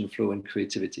improvisation, flow, and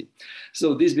creativity.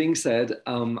 So this being said,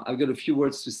 I've got a few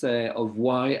words to say of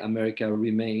why America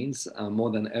remains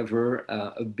more than ever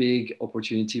a big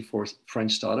opportunity for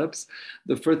French startups.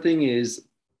 The first thing is,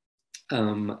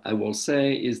 I will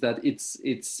say, is that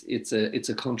it's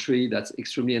a country that's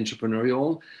extremely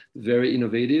entrepreneurial, very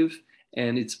innovative.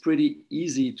 And it's pretty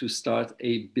easy to start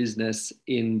a business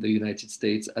in the United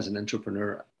States as an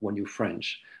entrepreneur when you're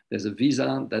French. There's a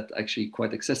visa that's actually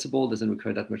quite accessible, doesn't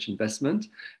require that much investment.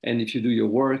 And if you do your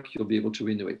work, you'll be able to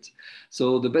renew it.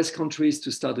 So the best countries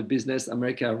to start a business,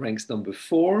 America ranks number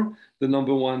 4, the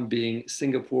number 1 being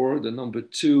Singapore, the number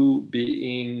 2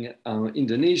 being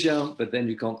Indonesia, but then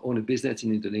you can't own a business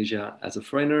in Indonesia as a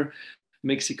foreigner.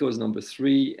 Mexico is number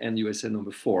 3 and USA number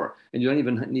 4. And you don't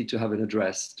even need to have an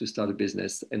address to start a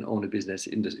business and own a business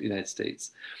in the United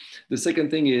States. The second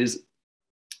thing is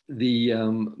the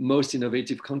most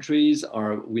innovative countries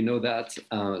are, we know that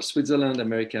Switzerland,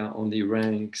 America only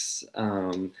ranks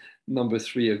number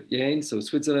 3 again. So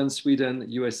Switzerland, Sweden,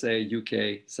 USA,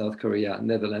 UK, South Korea,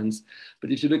 Netherlands.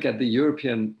 But if you look at the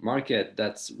European market,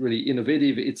 that's really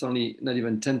innovative. It's only not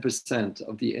even 10%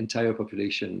 of the entire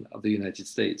population of the United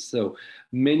States. So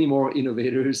many more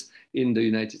innovators in the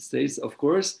United States, of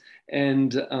course.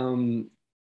 And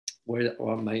where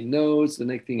are my notes? The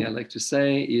next thing I'd like to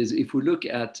say is, if we look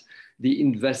at the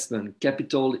investment,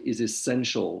 capital is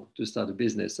essential to start a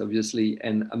business, obviously,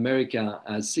 and America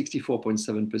has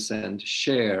 64.7%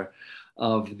 share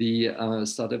of the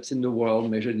startups in the world,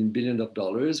 measured in billions of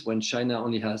dollars, when China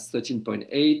only has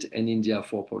 13.8 and India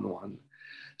 4.1.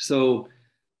 So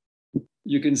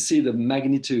you can see the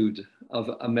magnitude of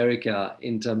America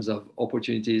in terms of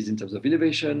opportunities, in terms of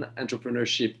innovation,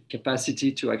 entrepreneurship,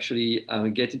 capacity to actually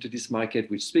get into this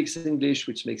market, which speaks English,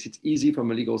 which makes it easy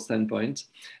from a legal standpoint.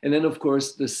 And then, of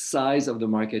course, the size of the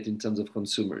market in terms of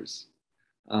consumers.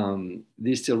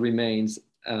 This still remains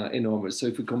enormous. So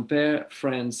if we compare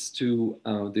France to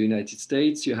the United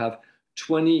States, you have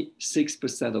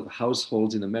 26% of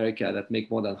households in America that make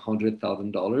more than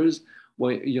 $100,000,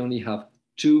 while you only have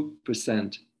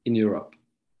 2% in Europe.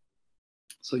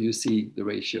 So you see the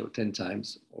ratio 10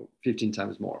 times or 15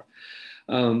 times more.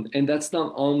 And that's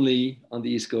not only on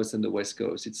the East Coast and the West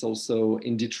Coast. It's also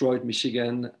in Detroit,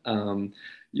 Michigan.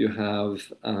 You have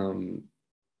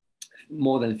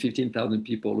more than 15,000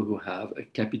 people who have a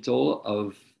capital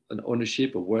of an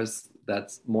ownership of worth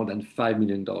that's more than $5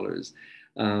 million.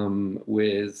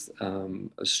 With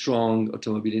a strong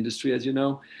automobile industry, as you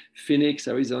know. Phoenix,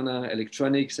 Arizona,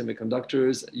 electronics,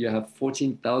 semiconductors, you have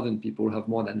 14,000 people who have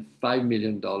more than $5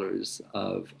 million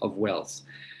of wealth.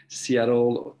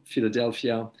 Seattle,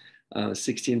 Philadelphia,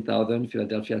 16,000,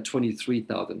 Philadelphia,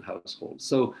 23,000 households.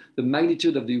 So the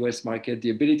magnitude of the US market, the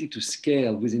ability to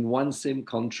scale within one same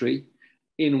country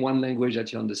in one language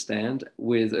that you understand,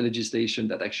 with a legislation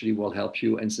that actually will help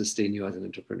you and sustain you as an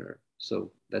entrepreneur. So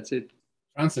that's it.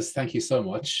 Francis, thank you so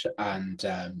much. And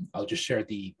I'll just share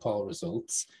the poll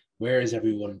results. Where is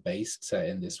everyone based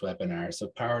in this webinar? So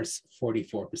Paris,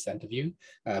 44% of you,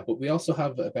 but we also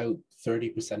have about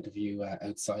 30% of you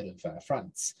outside of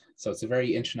France. So it's a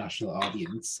very international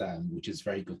audience, which is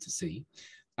very good to see.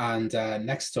 And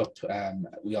next up,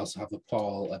 we also have a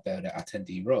poll about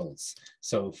attendee roles.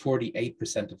 So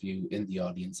 48% of you in the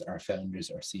audience are founders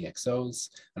or CXOs,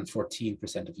 and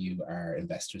 14% of you are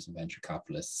investors and venture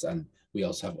capitalists. And we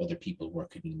also have other people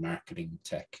working in marketing,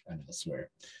 tech, and elsewhere.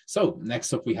 So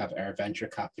next up, we have our venture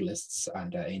capitalists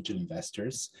and angel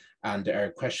investors. And our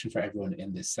question for everyone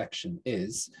in this section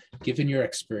is, given your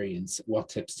experience, what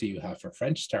tips do you have for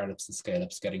French startups and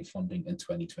scale-ups getting funding in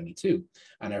 2022?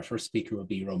 And our first speaker will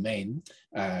be Romain,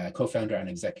 co-founder and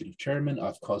executive chairman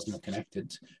of Cosmo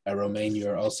Connected. Romain,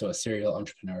 you're also a serial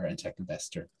entrepreneur and tech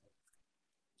investor.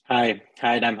 Hi,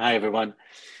 Adam. Hi, everyone.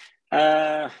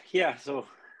 Yeah, so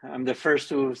I'm the first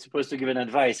who's supposed to give an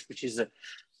advice, which is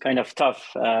kind of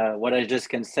tough. What I just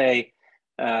can say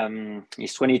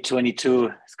is 2022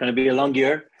 is going to be a long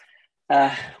year.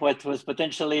 What was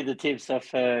potentially the tips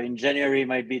of in January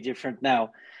might be different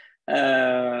now.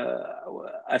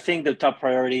 I think the top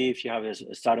priority, if you have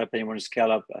a startup and you want to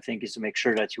scale up, I think is to make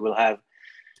sure that you will have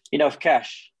enough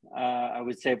cash. I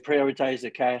would say prioritize the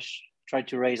cash, try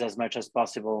to raise as much as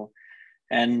possible,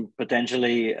 and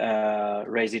potentially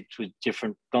raise it with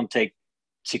different, don't take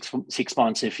six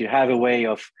months. If you have a way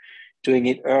of doing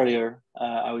it earlier,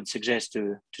 I would suggest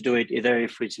to do it either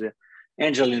if it's an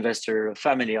angel investor,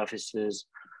 family offices,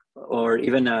 or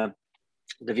even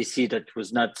the VC that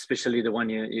was not especially the one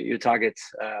you target.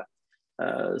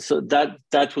 So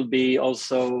that will be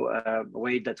also a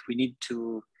way that we need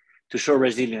to show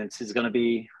resilience. It's going to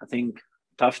be, I think,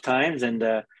 tough times. And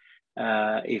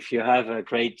if you have a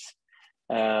great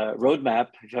roadmap,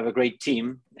 if you have a great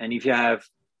team, and if you have,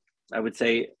 I would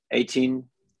say, 18,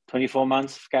 24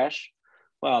 months of cash,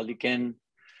 well, you can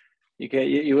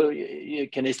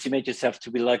estimate yourself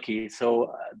to be lucky.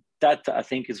 So that, I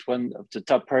think, is one of the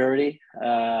top priority.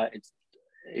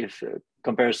 If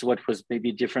compares to what was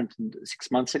maybe different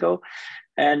 6 months ago,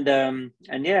 and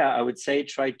yeah, I would say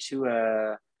try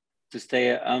to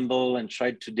stay humble and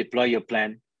try to deploy your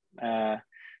plan.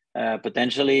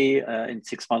 Potentially in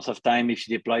 6 months of time, if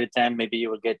you deploy your plan, maybe you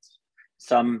will get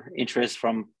some interest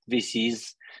from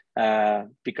VCs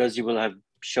because you will have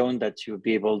shown that you'll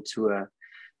be able to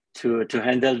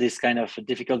handle this kind of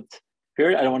difficult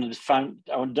period. I don't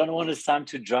want to sound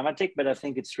too dramatic, but I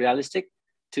think it's realistic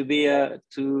to be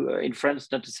in France,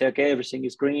 not to say okay, everything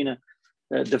is green.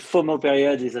 The FOMO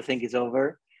period I think is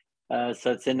over.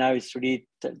 So I'd say now it's really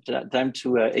time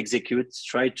to execute,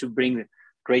 try to bring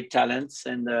great talents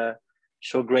and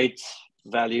show great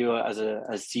value as a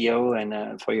CEO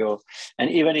and for your, and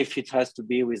even if it has to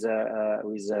be with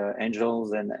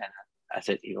angels and I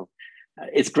said, you know,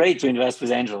 it's great to invest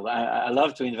with angels. I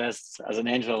love to invest as an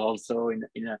angel also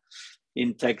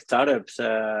in tech startups.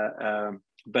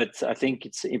 But I think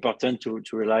it's important to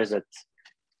realize that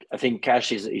I think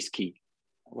cash is key.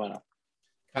 Voilà.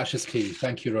 Cash is key.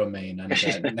 Thank you, Romain.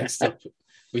 And next up,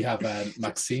 we have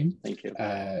Maxime. Thank you.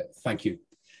 Thank you.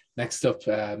 Next up,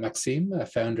 Maxime,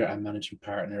 founder and managing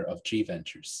partner of G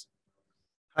Ventures.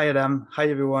 Hi, Adam. Hi,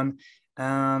 everyone.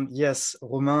 Yes,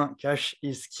 Romain, cash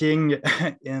is king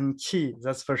and key,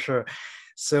 that's for sure.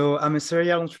 So I'm a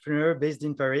serial entrepreneur based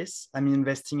in Paris. I'm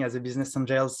investing as a business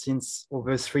angel since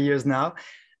over 3 years now.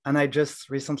 And I just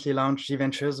recently launched G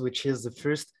Ventures, which is the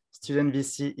first student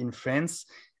VC in France.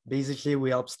 Basically, we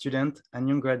help students and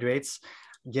young graduates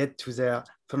get to their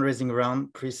fundraising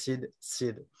round, pre-seed,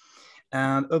 seed.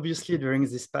 And obviously, during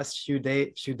this past few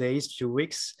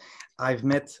weeks, I've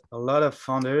met a lot of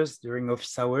founders during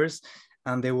office hours,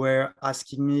 and they were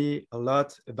asking me a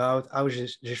lot about how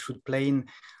they should plan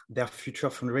their future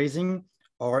fundraising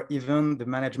or even the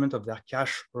management of their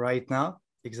cash right now.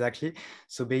 Exactly.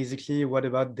 So basically, what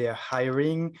about their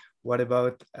hiring? What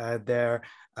about their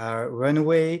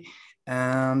runway?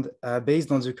 And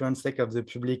based on the current state of the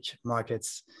public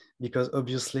markets, because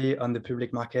obviously on the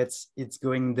public markets, it's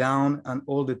going down and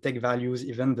all the tech values,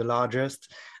 even the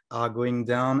largest, are going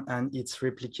down, and it's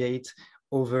replicate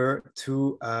over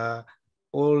to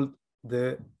all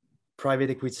the private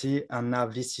equity and now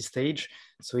VC stage.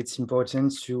 So it's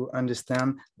important to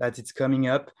understand that it's coming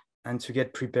up and to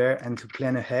get prepared and to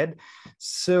plan ahead.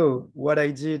 So what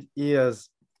I did is,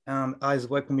 as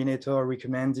Y Combinator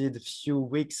recommended a few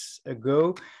weeks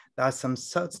ago, there are some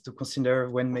thoughts to consider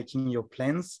when making your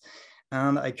plans.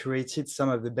 And I curated some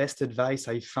of the best advice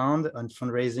I found on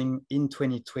fundraising in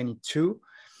 2022.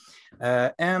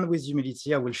 And with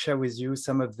humility, I will share with you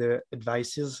some of the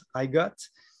advices I got,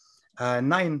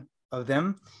 9 of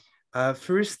them.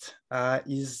 First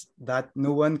is that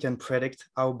no one can predict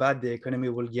how bad the economy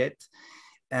will get,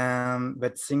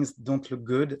 but things don't look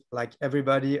good. Like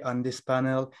everybody on this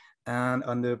panel and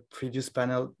on the previous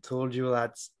panel told you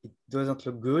that it doesn't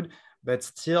look good, but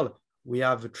still we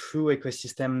have a true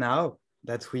ecosystem now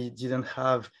that we didn't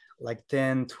have like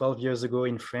 10, 12 years ago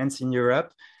in France, in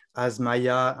Europe, as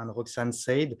Maya and Roxanne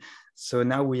said. So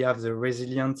now we have the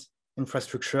resilient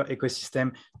infrastructure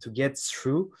ecosystem to get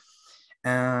through,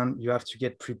 and you have to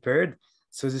get prepared.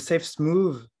 So the safe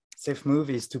move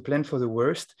is to plan for the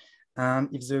worst. And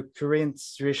if the current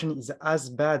situation is as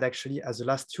bad actually as the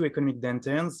last 2 economic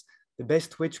downturns, the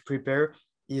best way to prepare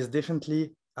is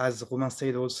definitely, as Romain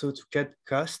said also, to cut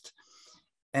costs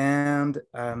and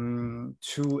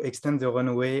to extend the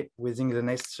runway within the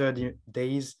next 30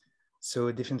 days.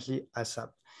 So definitely ASAP.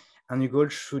 And your goal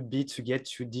should be to get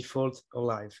to default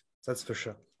alive. That's for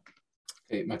sure.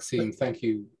 Okay, Maxime, thank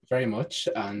you very much.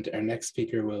 And our next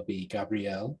speaker will be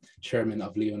Gabriel, chairman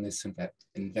of Lyoness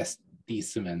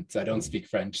Investissement. I don't speak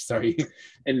French, sorry.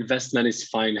 Investment is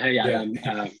fine. Hey, Adam,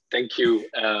 thank you,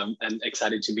 and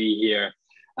excited to be here.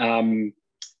 Thank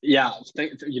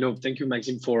you,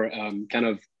 Maxime, for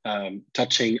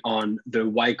touching on the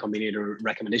Y Combinator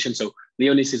recommendation. So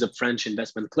Lyoness is a French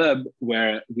investment club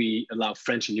where we allow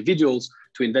French individuals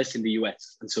to invest in the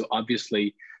US. And so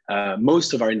obviously,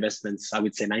 most of our investments, I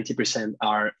would say 90%,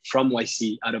 are from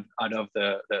YC, out of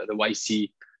the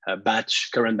YC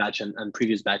batch, current batch and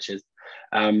previous batches.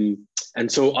 And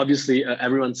so obviously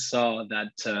everyone saw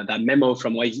that memo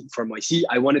from YC.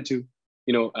 I wanted to,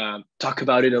 talk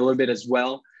about it a little bit as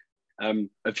well.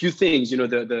 A few things,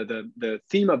 the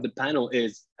theme of the panel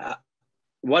is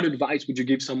what advice would you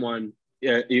give someone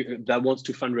that wants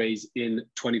to fundraise in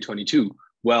 2022?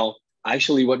 Well,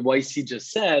 actually what YC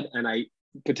just said, and I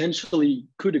potentially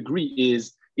could agree,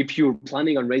 is if you're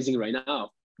planning on raising right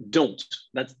now, don't.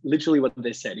 That's literally what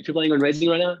they said. If you're planning on raising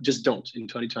right now, just don't in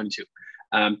 2022.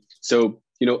 So,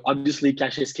 obviously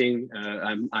cash is king.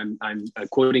 I'm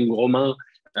quoting Romain,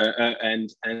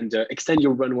 and extend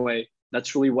your runway.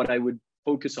 That's really what I would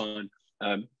focus on.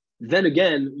 Then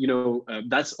again,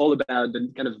 that's all about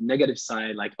the kind of negative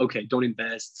side, like, okay, don't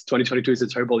invest. 2022 is a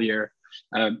terrible year.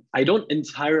 I don't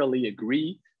entirely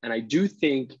agree. And I do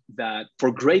think that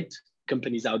for great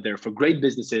companies out there, for great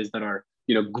businesses that are,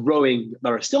 growing,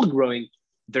 that are still growing,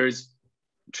 there's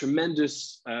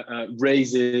tremendous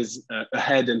raises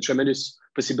ahead and tremendous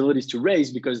possibilities to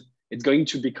raise, because it's going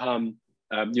to become,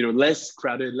 less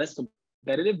crowded, less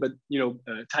competitive. But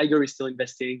Tiger is still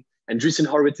investing, and Andreessen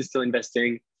Horowitz is still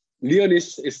investing.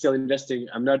 Leonis is still investing.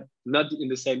 I'm not in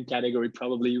the same category.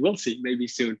 Probably we'll see, maybe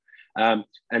soon.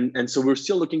 And so we're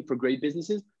still looking for great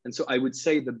businesses. And so I would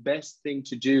say the best thing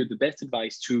to do, the best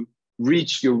advice to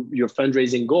reach your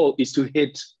fundraising goal is to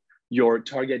hit your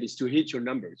target, is to hit your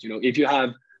numbers. You know, if you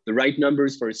have the right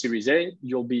numbers for a Series A,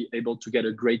 you'll be able to get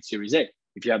a great Series A.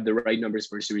 If you have the right numbers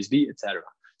for a Series B, etc.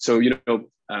 So, you know,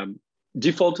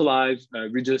 default to live,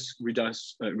 reduce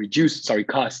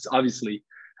costs, obviously.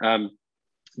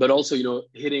 But also, you know,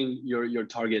 hitting your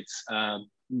targets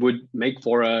would make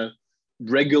for a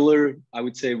regular, I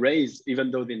would say, raise,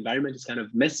 even though the environment is kind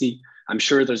of messy. I'm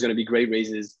sure there's going to be great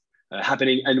raises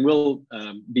happening, and we'll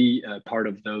be part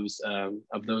of those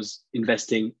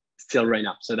investing still right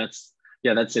now. So that's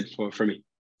it for me.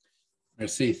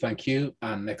 Merci, thank you.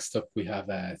 And next up we have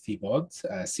Thibaud,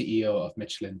 CEO of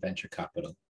Michelin Venture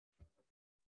Capital.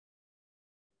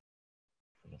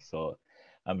 So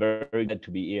I'm very glad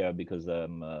to be here because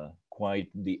I'm quite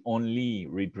the only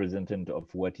representative of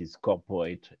what is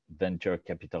corporate venture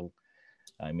capital.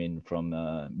 I mean, from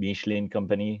Michelin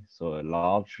company, so a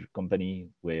large company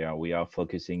where we are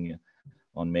focusing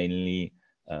on mainly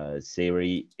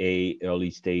Series A, early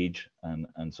stage,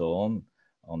 and so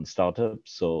on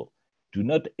startups. So do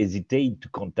not hesitate to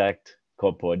contact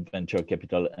corporate venture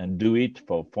capital and do it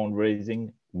for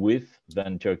fundraising with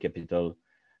venture capital.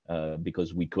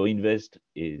 Because we co-invest,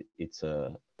 it's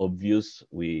obvious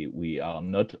we are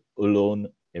not alone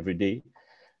every day.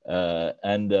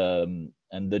 And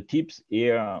the tips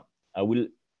here, I will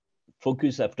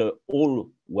focus after all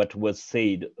what was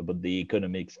said about the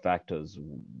economics factors,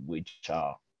 which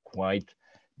are quite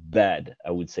bad,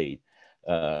 I would say.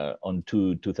 On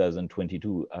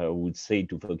 2022, I would say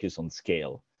to focus on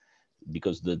scale,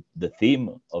 because the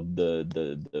theme of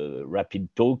the rapid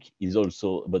talk is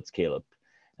also about scale up.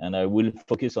 And I will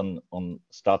focus on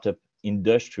startup,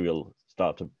 industrial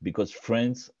startup, because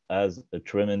France has a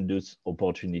tremendous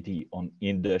opportunity on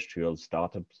industrial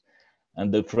startups.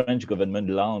 And the French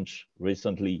government launched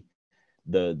recently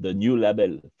the new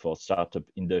label for startup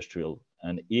industrial.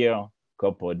 And here,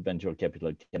 corporate venture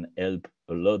capital can help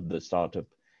a lot the startup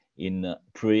in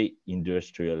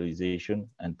pre-industrialization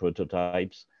and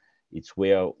prototypes. It's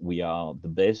where we are the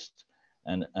best.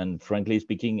 And frankly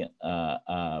speaking,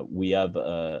 we have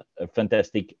a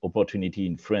fantastic opportunity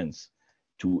in France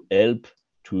to help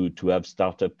to have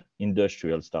startup,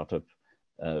 industrial startup.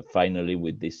 Finally,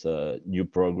 with this new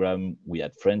program, we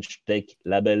had French tech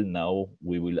label. Now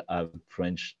we will have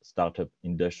French startup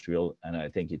industrial, and I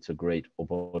think it's a great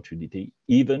opportunity,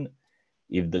 even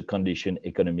if the condition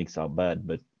economics are bad.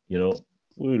 But you know,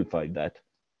 we will find that.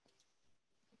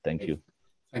 Thank you.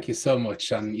 Thank you so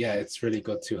much. And yeah, it's really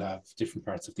good to have different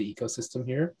parts of the ecosystem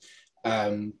here.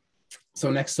 So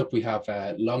next up, we have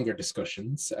longer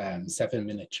discussions,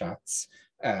 7-minute chats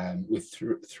with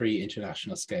three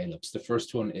international scale-ups. The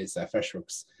first one is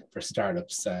Freshworks for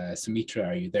Startups. Sumitra,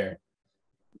 are you there?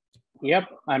 Yep,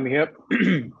 I'm here.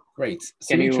 Great.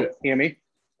 Can Sumitra, you hear me?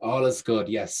 All is good,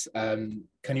 yes.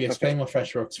 Can you explain what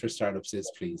Freshworks for Startups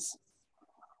is, please?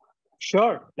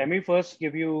 Sure. Let me first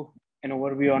give you an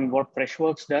overview on what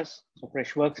Freshworks does. So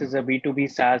Freshworks is a B2B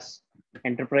SaaS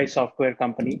enterprise software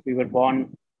company. We were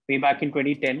born way back in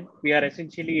 2010. We are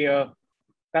essentially a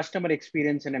customer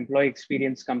experience and employee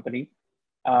experience company.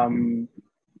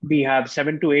 We have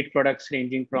 7 to 8 products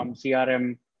ranging from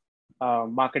CRM,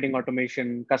 marketing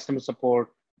automation, customer support,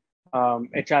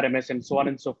 HRMS, and so on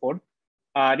and so forth.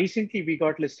 Recently, we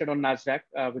got listed on NASDAQ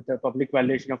with a public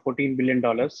valuation of $14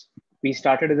 billion. We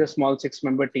started as a small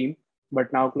 6-member team,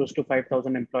 but now close to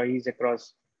 5,000 employees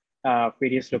across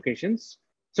various locations.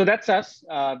 So that's us.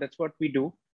 That's what we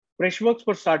do. Freshworks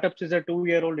for Startups is a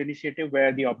 2-year-old initiative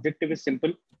where the objective is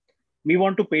simple. We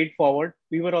want to pay it forward.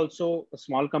 We were also a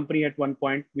small company at one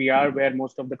point. We are where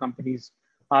most of the companies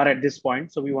are at this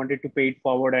point. So we wanted to pay it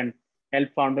forward and help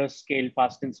founders scale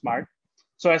fast and smart.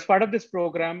 So as part of this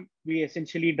program, we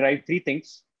essentially drive 3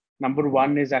 things. Number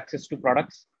 1 is access to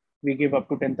products. We give up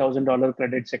to $10,000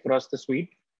 credits across the suite.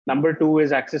 Number 2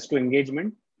 is access to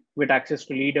engagement with access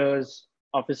to leaders,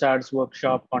 office hours,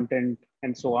 workshop, content,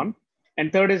 and so on.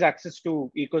 And third is access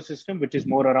to ecosystem, which is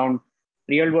more around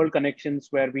real world connections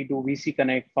where we do VC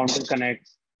Connect, Founder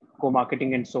Connects,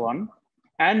 co-marketing, and so on.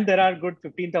 And there are good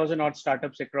 15,000 odd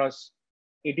startups across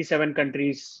 87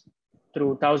 countries through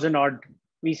 1,000 odd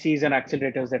VCs and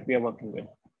accelerators that we are working with.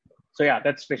 So yeah,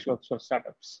 that's Freshworks for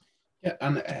Startups. Yeah,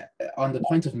 and on the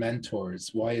point of mentors,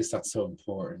 why is that so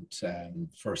important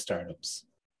for startups?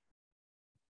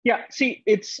 Yeah, see,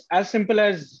 it's as simple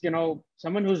as, you know,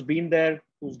 someone who's been there,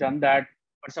 who's done that,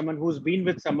 or someone who's been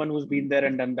with someone who's been there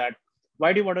and done that.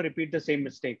 Why do you want to repeat the same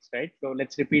mistakes, right? So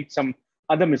let's repeat some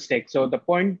other mistakes. So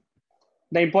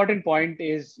the important point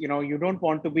is, you don't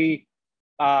want to be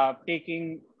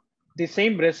taking the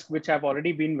same risk which have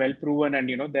already been well proven,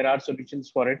 and there are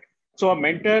solutions for it. So a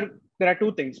mentor, there are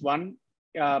two things. One,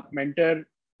 mentor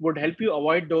would help you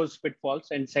avoid those pitfalls,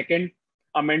 and second,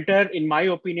 a mentor, in my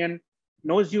opinion,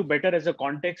 knows you better as a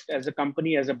context, as a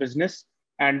company, as a business,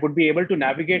 and would be able to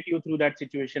navigate you through that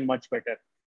situation much better.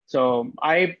 So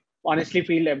I honestly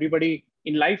feel everybody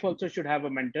in life also should have a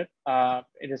mentor,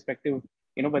 irrespective,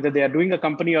 whether they are doing a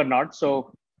company or not.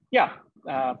 So yeah,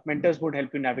 mentors would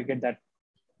help you navigate that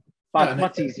path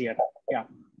much easier. Yeah.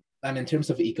 And in terms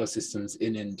of ecosystems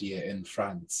in India, in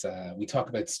France, we talk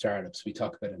about startups, we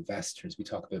talk about investors, we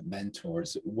talk about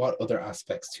mentors. What other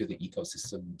aspects to the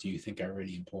ecosystem do you think are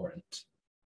really important?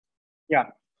 Yeah,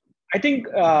 I think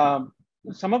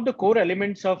some of the core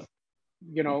elements of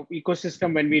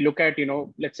ecosystem, when we look at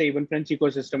let's say even French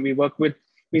ecosystem, we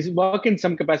work in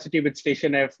some capacity with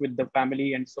Station F, with the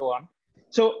family, and so on.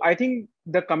 So I think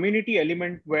the community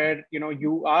element, where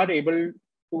you are able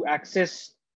to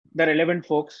access the relevant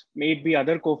folks, may it be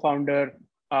other co-founder,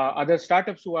 other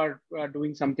startups who are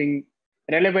doing something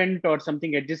relevant or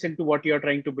something adjacent to what you're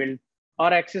trying to build,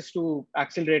 or access to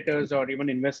accelerators or even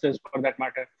investors for that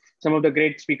matter. Some of the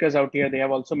great speakers out here, they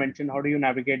have also mentioned how do you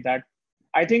navigate that.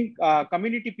 I think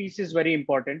community piece is very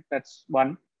important. That's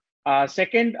one.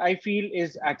 Second, I feel,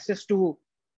 is access to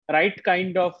right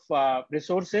kind of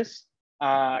resources,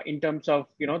 in terms of,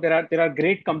 there are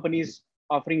great companies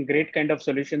offering great kind of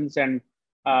solutions and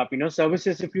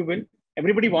services, if you will.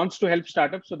 Everybody wants to help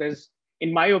startups. So there's,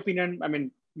 in my opinion, I mean,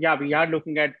 yeah, we are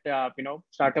looking at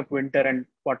startup winter and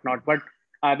whatnot, but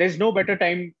there's no better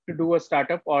time to do a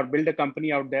startup or build a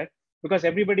company out there, because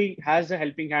everybody has a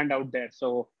helping hand out there.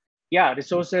 So yeah,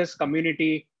 resources,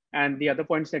 community, and the other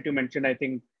points that you mentioned, I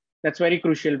think that's very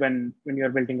crucial when you're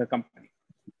building a company.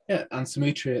 Yeah, and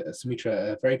Sumitra,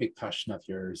 a very big passion of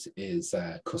yours is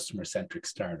customer-centric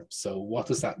startups. So what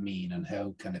does that mean, and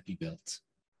how can it be built?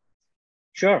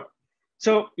 Sure.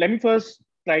 So let me first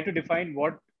try to define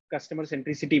what customer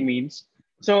centricity means.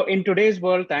 So in today's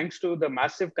world, thanks to the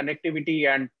massive connectivity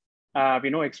and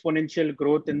exponential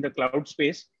growth in the cloud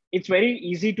space, it's very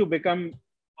easy to become,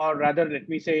 or rather, let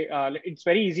me say, it's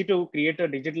very easy to create a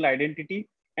digital identity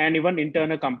and even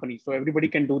internal company. So everybody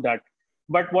can do that.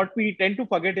 But what we tend to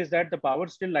forget is that the power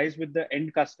still lies with the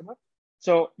end customer.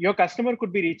 So your customer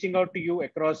could be reaching out to you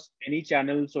across any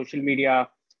channel, social media,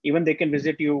 even they can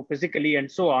visit you physically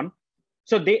and so on.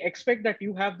 So they expect that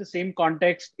you have the same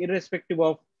context, irrespective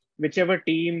of whichever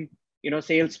team,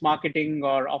 sales, marketing,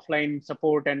 or offline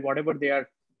support, and whatever they are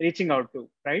reaching out to,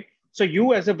 right? So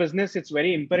you as a business, it's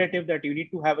very imperative that you need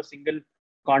to have a single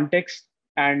context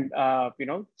and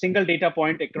single data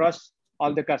point across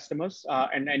all the customers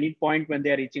and any point when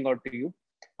they are reaching out to you,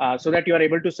 so that you are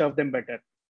able to serve them better.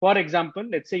 For example,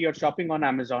 let's say you're shopping on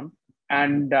Amazon,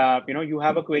 and you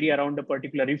have a query around a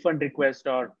particular refund request,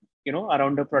 or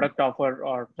around a product offer,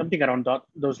 or something around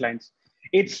those lines.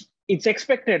 It's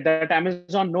expected that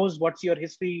Amazon knows what's your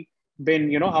history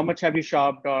been, how much have you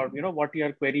shopped, or what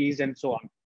your queries, and so on.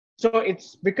 So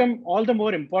it's become all the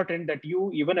more important that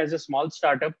you, even as a small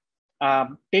startup,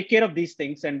 take care of these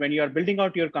things. And when you are building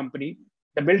out your company,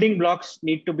 the building blocks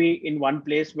need to be in one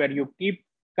place, where you keep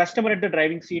customer at the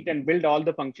driving seat and build all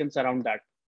the functions around that.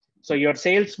 So your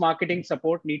sales, marketing,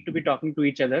 support need to be talking to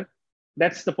each other.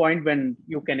 That's the point when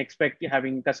you can expect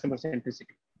having customer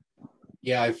centricity.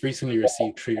 Yeah, I've recently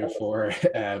received 3 or 4,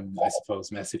 I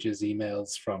suppose, messages,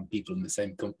 emails from people in the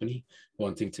same company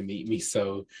wanting to meet me.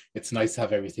 So it's nice to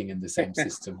have everything in the same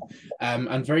system.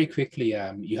 And very quickly,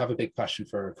 you have a big passion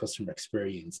for customer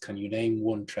experience. Can you name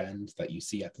one trend that you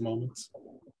see at the moment?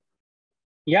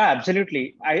 Yeah,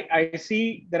 absolutely. I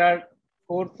see there are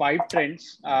 4 or 5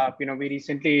 trends. We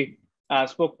recently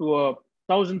spoke to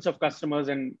thousands of customers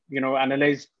and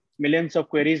analyzed millions of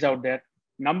queries out there.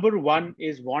 Number one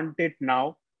is want it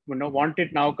now. Want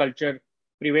it now culture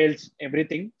prevails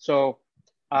everything. So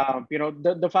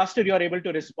the faster you are able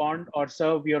to respond or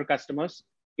serve your customers,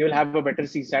 you will have a better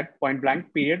CSAT, point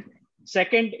blank, period.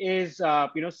 Second is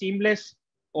seamless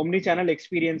omni-channel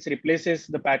experience replaces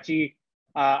the patchy,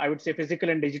 I would say, physical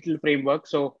and digital framework.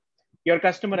 So your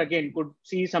customer again could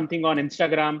see something on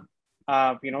Instagram,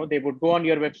 they would go on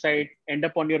your website, end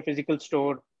up on your physical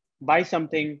store, buy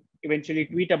something, eventually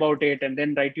tweet about it, and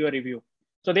then write you a review.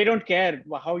 So they don't care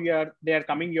how they are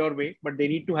coming your way, but they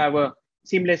need to have a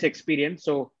seamless experience.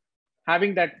 So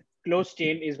having that close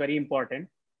chain is very important.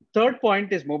 Third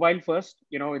point is mobile first.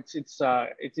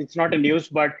 It's not a news,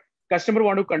 but customer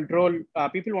want to control,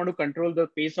 people want to control the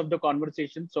pace of the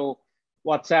conversation. So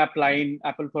WhatsApp, Line,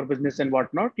 Apple for Business and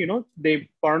whatnot. They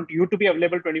want you to be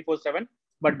available 24/7,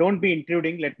 but don't be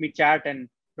intruding. Let me chat and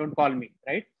don't call me,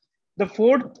 right? The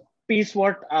fourth piece,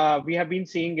 what we have been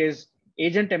seeing is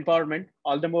agent empowerment.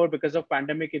 All the more because of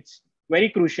pandemic, it's very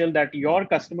crucial that your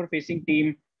customer facing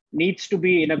team needs to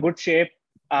be in a good shape,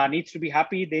 needs to be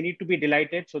happy. They need to be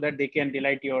delighted so that they can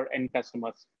delight your end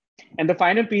customers. And the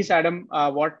final piece, Adam,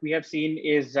 what we have seen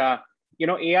is,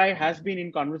 AI has been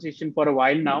in conversation for a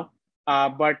while now,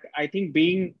 but I think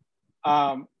being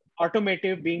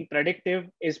automative, being predictive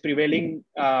is prevailing,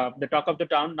 the talk of the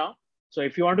town now. So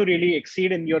if you want to really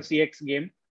exceed in your CX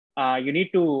game, you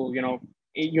need to,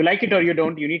 you like it or you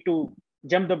don't, you need to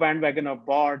jump the bandwagon of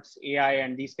bots, AI,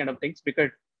 and these kind of things,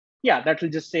 because yeah, that will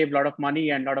just save a lot of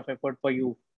money and a lot of effort for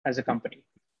you as a company.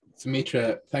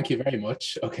 Sumitra, thank you very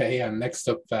much. Okay, and next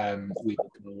up, we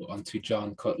go on to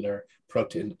John Cutler,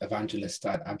 Product Evangelist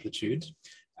at Amplitude.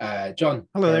 John,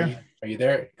 hello there. Are you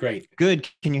there? Great. Good.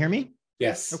 Can you hear me?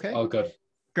 Yes. Okay. All good.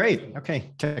 Great.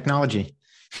 Okay. Technology.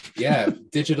 Yeah,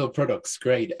 digital products.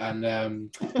 Great. And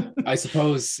I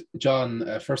suppose,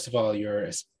 John, first of all,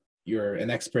 you're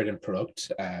an expert in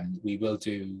product. We will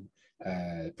do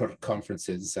product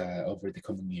conferences over the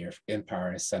coming year in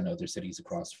Paris and other cities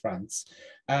across France.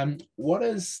 What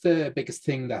is the biggest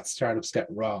thing that startups get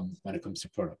wrong when it comes to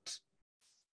product?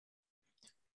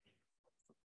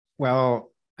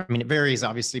 Well, I mean, it varies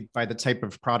obviously by the type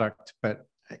of product, but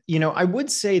I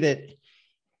would say that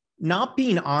not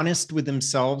being honest with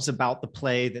themselves about the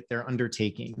play that they're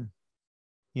undertaking.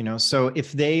 So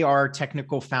if they are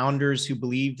technical founders who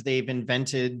believe they've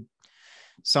invented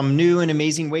some new and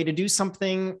amazing way to do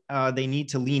something, they need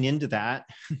to lean into that.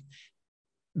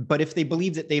 But if they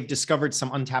believe that they've discovered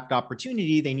some untapped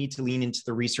opportunity, they need to lean into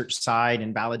the research side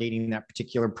and validating that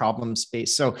particular problem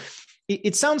space. So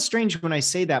it sounds strange when I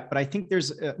say that, but I think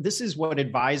this is what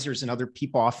advisors and other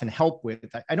people often help with.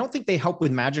 I don't think they help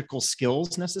with magical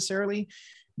skills necessarily,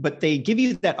 but they give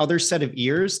you that other set of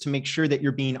ears to make sure that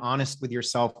you're being honest with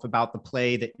yourself about the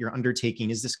play that you're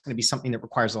undertaking. Is this going to be something that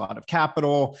requires a lot of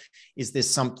capital? Is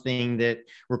this something that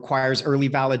requires early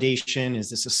validation? Is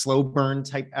this a slow burn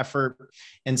type effort?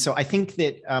 And so I think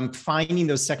that finding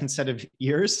those second set of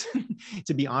ears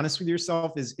to be honest with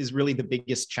yourself is really the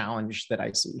biggest challenge that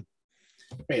I see.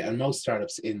 Great, and most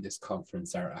startups in this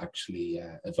conference are actually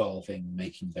evolving,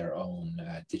 making their own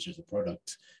digital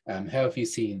product. How have you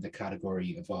seen the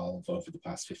category evolve over the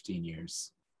past 15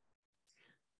 years?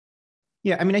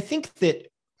 Yeah, I mean, I think that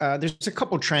there's a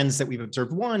couple trends that we've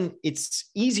observed. One, it's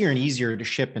easier and easier to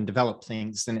ship and develop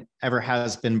things than it ever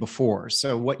has been before.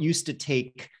 So what used to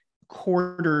take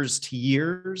quarters to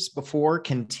years before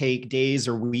can take days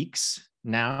or weeks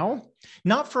now.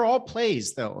 Not for all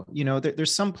plays though.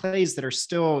 There's some plays that are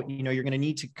still, you're going to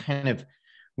need to kind of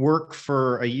work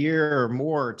for a year or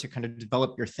more to kind of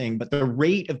develop your thing, but the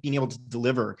rate of being able to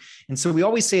deliver. And so we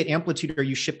always say at Amplitude, are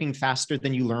you shipping faster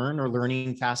than you learn or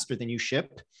learning faster than you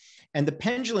ship? And the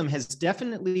pendulum has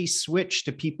definitely switched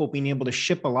to people being able to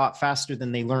ship a lot faster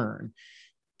than they learn.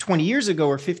 20 years ago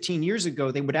or 15 years ago,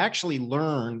 they would actually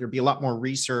learn, there'd be a lot more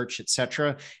research, et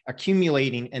cetera,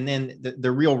 accumulating. And then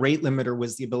the real rate limiter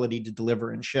was the ability to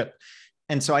deliver and ship.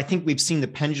 And so I think we've seen the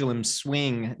pendulum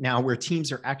swing now where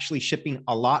teams are actually shipping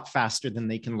a lot faster than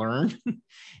they can learn.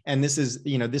 And this is,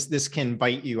 this can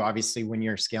bite you obviously when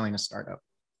you're scaling a startup.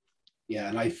 Yeah,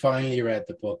 and I finally read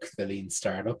the book, The Lean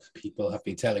Startup. People have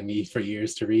been telling me for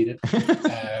years to read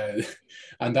it.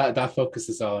 And that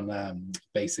focuses on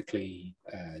basically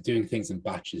doing things in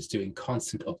batches, doing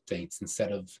constant updates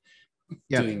instead of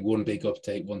doing one big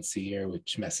update once a year,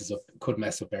 which could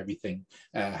mess up everything.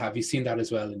 Have you seen that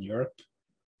as well in Europe?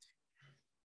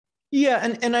 Yeah,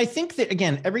 and I think that,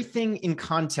 again, everything in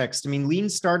context. I mean, Lean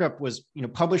Startup was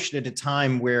published at a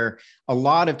time where a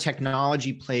lot of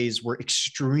technology plays were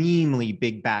extremely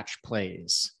big batch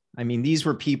plays. I mean, these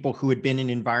were people who had been in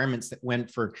environments that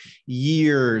went for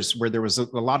years where there was a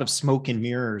lot of smoke and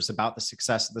mirrors about the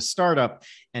success of the startup,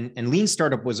 and Lean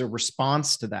Startup was a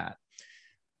response to that.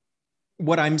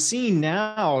 What I'm seeing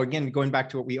now, again, going back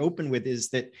to what we opened with,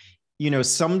 is that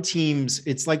some teams,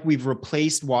 it's like we've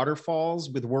replaced waterfalls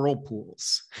with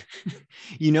whirlpools.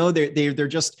 They're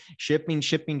just shipping,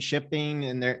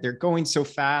 and they're going so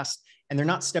fast, and they're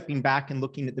not stepping back and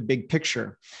looking at the big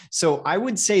picture. So I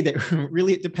would say that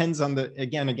really it depends on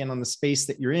again on the space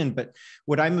that you're in. But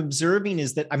what I'm observing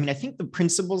is that, I think the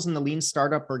principles in the Lean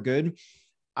Startup are good.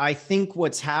 I think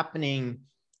what's happening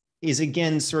is,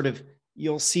 again, sort of,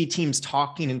 you'll see teams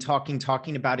talking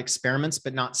about experiments,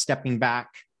 but not stepping back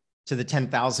to the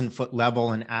 10,000 foot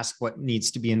level and ask what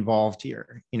needs to be involved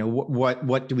here. You know,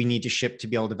 what do we need to ship to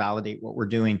be able to validate what we're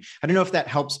doing? I don't know if that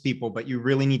helps people, but you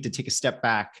really need to take a step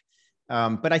back.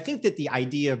 But I think that the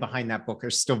idea behind that book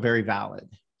is still very valid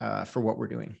for what we're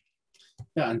doing.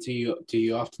 Yeah, and do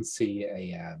you often see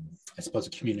I suppose, a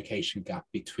communication gap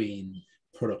between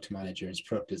product managers,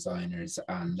 product designers,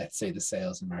 and let's say the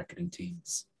sales and marketing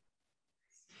teams?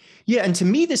 Yeah, and to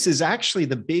me, this is actually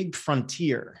the big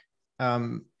frontier.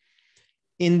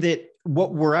 In that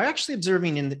what we're actually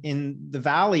observing in the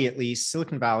Valley, at least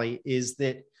Silicon Valley, is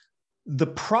that the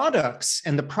products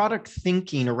and the product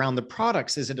thinking around the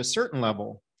products is at a certain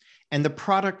level, and the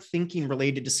product thinking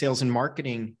related to sales and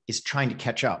marketing is trying to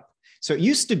catch up. So it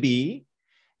used to be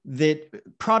that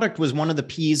product was one of the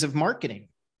P's of marketing,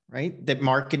 right? That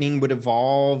marketing would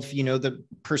evolve, you know, the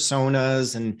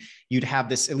personas, and you'd have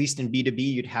this, at least in B2B,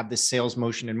 you'd have this sales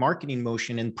motion and marketing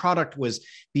motion, and product was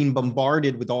being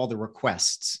bombarded with all the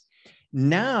requests.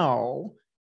 Now,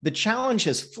 the challenge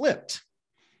has flipped,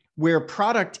 where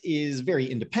product is very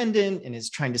independent and is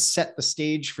trying to set the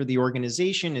stage for the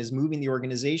organization, is moving the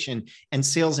organization, and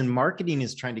sales and marketing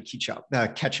is trying to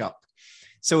catch up.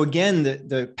 So again,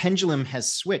 the pendulum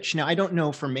has switched. Now, I don't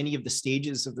know for many of the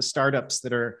stages of the startups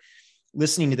that are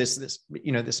listening to this,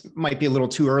 you know, this might be a little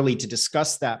too early to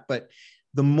discuss that, but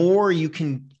the more you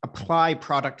can apply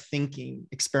product thinking,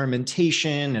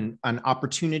 experimentation, and an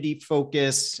opportunity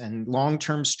focus and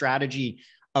long-term strategy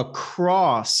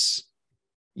across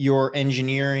your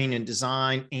engineering and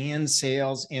design and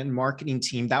sales and marketing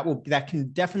team, that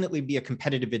can definitely be a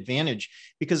competitive advantage,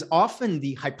 because often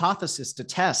the hypothesis to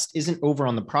test isn't over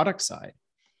on the product side.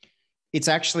 It's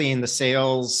actually in the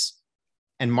sales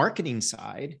and marketing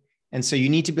side. And so you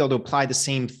need to be able to apply the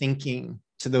same thinking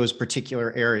to those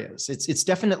particular areas. It's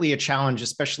definitely a challenge,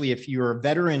 especially if you're a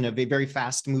veteran of a very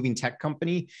fast moving tech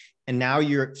company, and now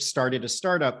you're started a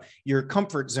startup, your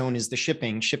comfort zone is the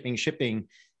shipping.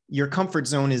 Your comfort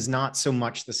zone is not so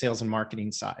much the sales and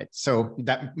marketing side. So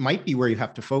that might be where you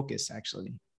have to focus,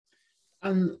 actually.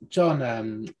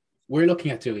 John, we're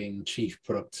looking at doing chief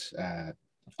product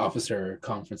officer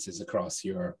conferences across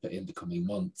Europe in the coming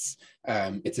months.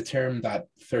 It's a term that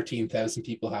 13,000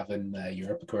 people have in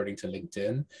Europe, according to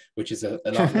LinkedIn, which is a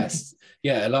lot less,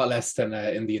 a lot less than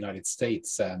in the United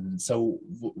States. So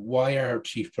why are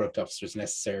chief product officers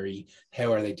necessary?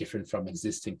 How are they different from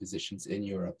existing positions in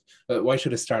Europe? Why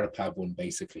should a startup have one,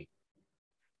 basically?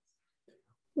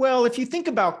 Well, if you think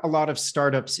about a lot of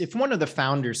startups, if one of the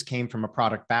founders came from a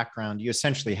product background, you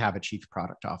essentially have a chief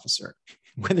product officer,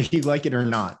 whether you like it or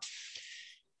not.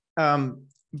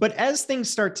 But as things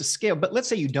start to scale, but let's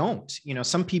say you don't, you know,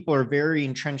 some people are very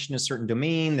entrenched in a certain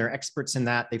domain, they're experts in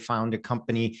that, they found a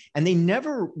company, and they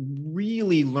never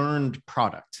really learned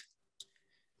product.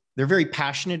 They're very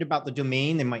passionate about the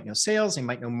domain. They might know sales, they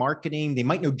might know marketing, they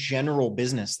might know general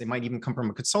business. They might even come from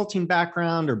a consulting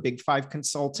background or Big Five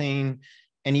consulting,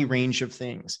 any range of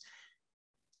things.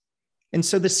 And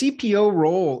so the CPO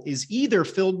role is either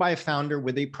filled by a founder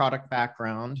with a product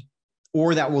background,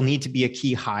 or that will need to be a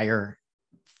key hire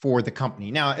for the company.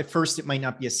 Now, at first, it might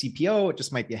not be a CPO, it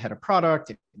just might be a head of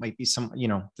product. It might be some, you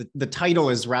know, the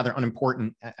title is rather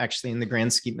unimportant, actually, in the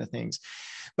grand scheme of things.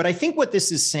 But I think what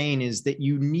this is saying is that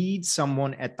you need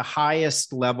someone at the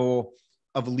highest level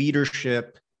of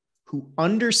leadership who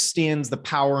understands the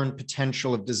power and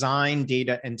potential of design,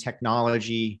 data, and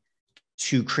technology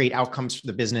to create outcomes for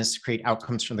the business, create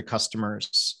outcomes for the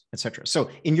customers, et cetera. So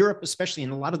in Europe, especially in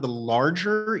a lot of the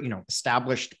larger, you know,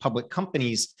 established public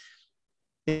companies,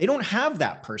 they don't have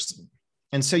that person.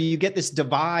 And so you get this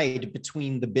divide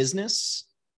between the business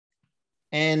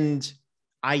and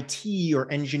IT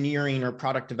or engineering or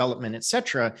product development, et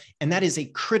cetera. And that is a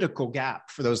critical gap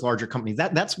for those larger companies.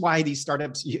 That's why these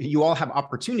startups, you all have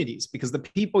opportunities, because the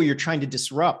people you're trying to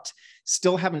disrupt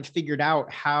still haven't figured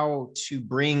out how to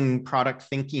bring product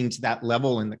thinking to that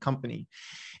level in the company.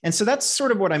 And so that's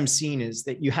sort of what I'm seeing, is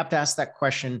that you have to ask that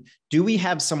question: do we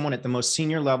have someone at the most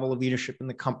senior level of leadership in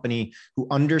the company who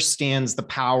understands the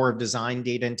power of design,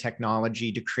 data, and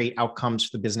technology to create outcomes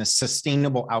for the business,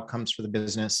 sustainable outcomes for the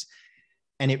business?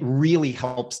 And it really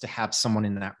helps to have someone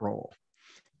in that role,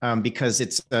 because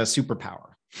it's a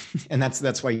superpower. And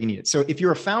that's why you need it. So if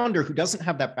you're a founder who doesn't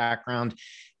have that background,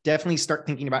 definitely start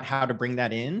thinking about how to bring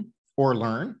that in or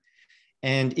learn.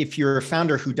 And if you're a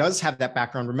founder who does have that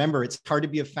background, remember, it's hard to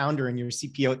be a founder and you're a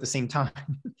CPO at the same time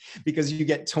because you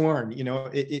get torn. You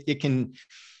know,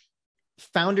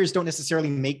 founders don't necessarily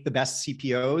make the best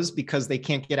CPOs because they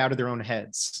can't get out of their own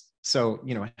heads. So,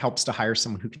 you know, it helps to hire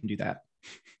someone who can do that.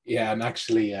 Yeah, and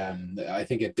actually, I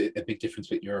think a big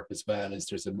difference with Europe as well is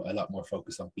there's a lot more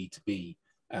focus on B2B.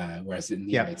 whereas in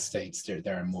the United States,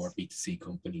 there are more B2C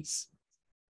companies.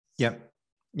 Yeah,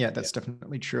 that's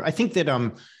definitely true. I think that,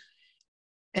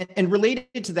 and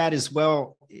related to that as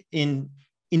well, in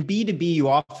B2B, you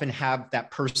often have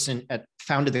that person at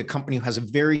founded the company who has a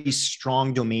very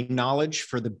strong domain knowledge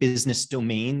for the business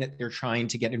domain that they're trying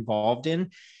to get involved in.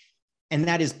 And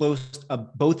that is both a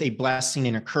blessing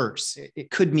and a curse.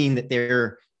 It could mean that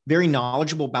they're very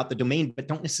knowledgeable about the domain, but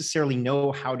don't necessarily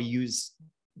know how to use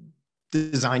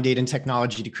design data and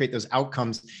technology to create those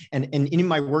outcomes. And in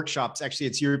my workshops, actually,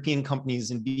 it's European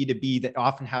companies in B2B that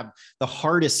often have the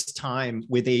hardest time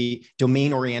with a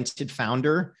domain-oriented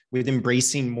founder with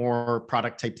embracing more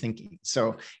product type thinking.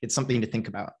 So it's something to think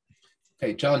about.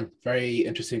 Okay, John, very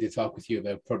interesting to talk with you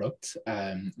about product.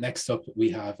 Next up, we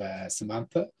have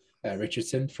Samantha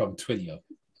Richardson from Twilio.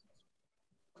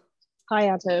 Hi,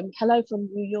 Adam. Hello from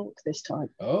New York this time.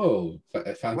 Oh,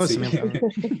 fancy.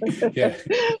 Yeah.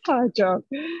 Hi, John.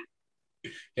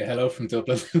 Yeah, hello from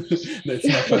Dublin. It's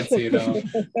not fancy at all.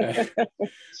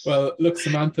 Well, look,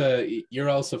 Samantha, you're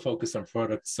also focused on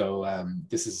product, so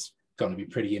this is going to be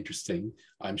pretty interesting.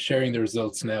 I'm sharing the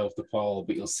results now of the poll,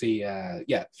 but you'll see,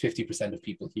 50% of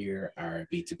people here are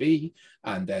B2B,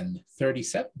 and then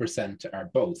 37% are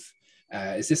both.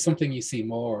 Is this something you see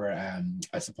more,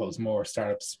 I suppose, more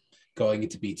startups going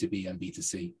into B2B and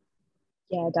B2C?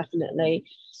 Yeah, definitely.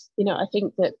 You know, I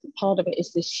think that part of it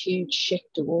is this huge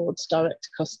shift towards direct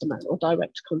customer or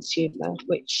direct consumer,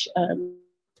 which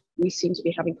we seem to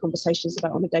be having conversations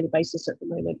about on a daily basis at the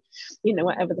moment. You know,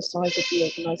 whatever the size of the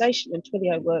organization, and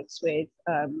Twilio works with,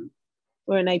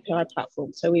 we're an API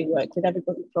platform, so we work with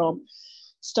everybody from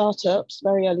startups,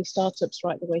 very early startups,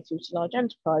 right the way through to large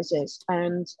enterprises.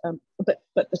 And but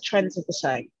the trends are the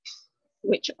same,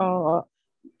 which are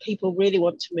people really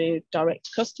want to move direct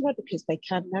to customer because they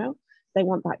can now. They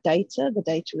want that data. The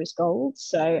data is gold.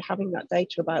 So having that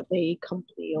data about the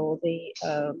company or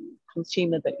the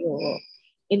consumer that you're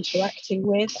interacting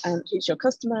with and who's your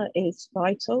customer is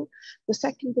vital. The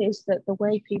second is that the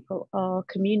way people are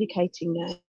communicating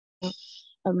now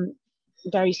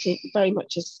very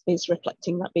much is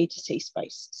reflecting that B2C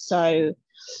space. So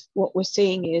what we're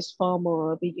seeing is far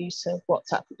more of a use of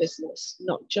WhatsApp for Business,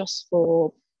 not just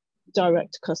for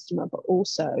direct customer, but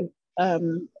also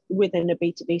within a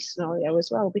B2B scenario as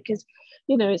well, because,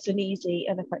 you know, it's an easy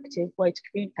and effective way to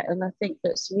communicate. And I think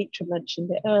that Sumitra mentioned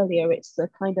it earlier, it's the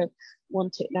kind of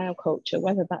want it now culture,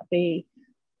 whether that be,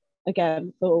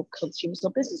 again, for consumers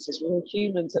or businesses, we're all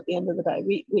humans at the end of the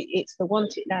day. It's the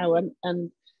want it now,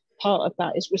 and part of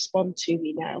that is respond to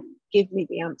me now, give me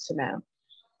the answer now.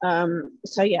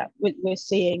 So yeah, we're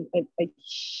seeing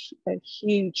a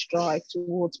huge drive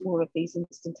towards more of these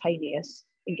instantaneous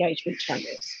engagement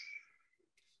channels.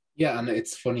 Yeah, and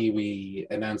it's funny, we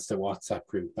announced a WhatsApp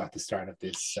group at the start of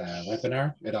this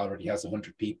webinar. It already has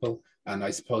 100 people, and I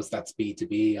suppose that's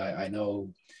B2B. I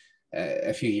know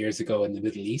a few years ago in the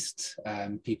Middle East,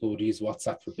 people would use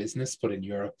WhatsApp for business, but in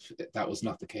Europe, that was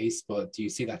not the case. But do you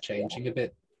see that changing a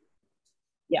bit?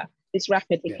 Yeah, it's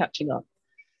rapidly catching up.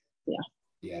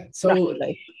 Yeah. So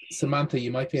Samantha,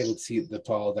 you might be able to see the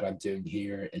poll that I'm doing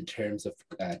here in terms of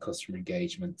customer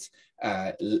engagement.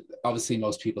 Obviously,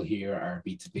 most people here are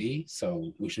B2B,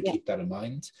 so we should keep that in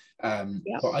mind.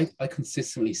 But I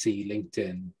consistently see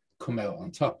LinkedIn come out on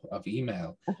top of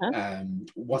email.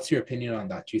 What's your opinion on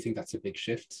that? Do you think that's a big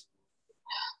shift?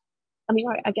 I mean,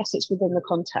 I guess it's within the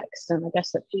context, and I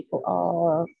guess that people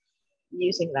are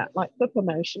using that like for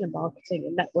promotion and marketing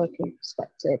and networking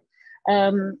perspective.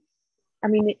 I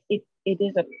mean, it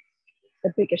is a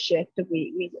bigger shift, and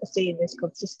we are seeing this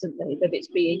consistently, that it's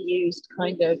being used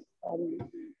kind of,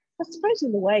 I suppose,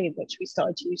 in the way in which we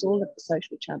started to use all of the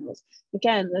social channels.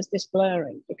 Again, there's this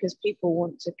blurring because people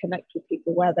want to connect with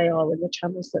people where they are in the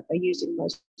channels that they're using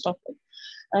most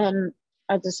often.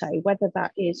 As I say, whether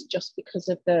that is just because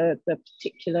of the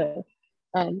particular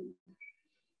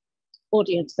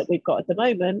audience that we've got at the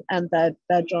moment and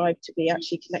their drive to be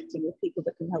actually connecting with people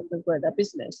that can help them grow their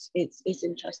business, it's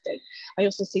interesting. I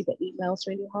also see that email's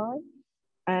really high,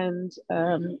 and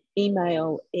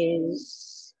email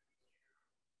is,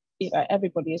 you know,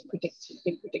 everybody has been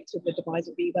predicting the demise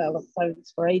of email on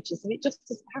phones for ages, and it just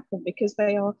doesn't happen because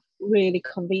they are really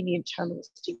convenient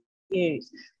channels to use.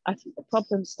 I think the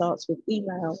problem starts with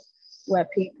email, where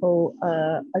people,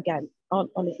 again,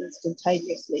 aren't on it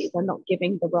instantaneously. They're not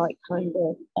giving the right kind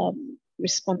of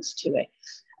response to it.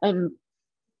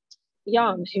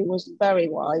 Yann, who was very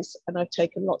wise, and I've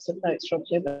taken lots of notes from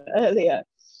him earlier,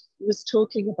 was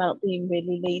talking about being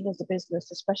really lean as a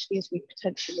business, especially as we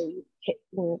potentially hit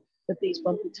more of these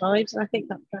bumpy times. And I think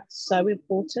that that's so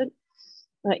important.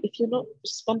 If you're not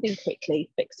responding quickly,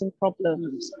 fixing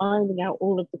problems, ironing out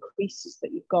all of the creases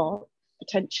that you've got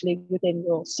potentially within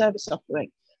your service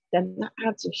offering, then that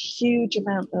adds a huge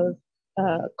amount of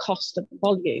cost and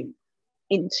volume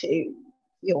into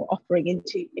your offering,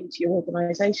 into your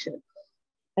organization.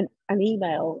 And an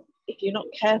email, if you're not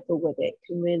careful with it,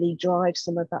 can really drive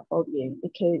some of that volume,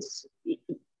 because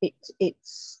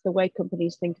it's the way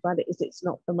companies think about it is it's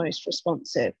not the most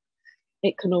responsive.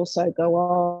 It can also go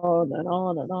on and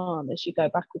on and on as you go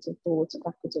backwards and forwards and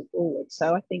backwards and forwards.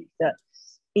 So I think that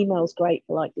email is great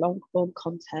for like long form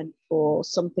content, for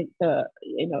something that,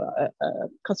 you know, a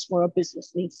customer or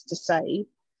business needs to say,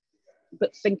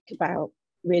 but think about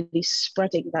really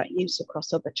spreading that use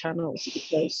across other channels,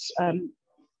 because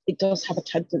it does have a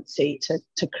tendency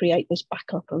to create this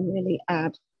backup and really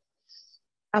add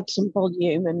some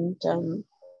volume and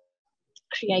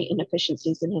create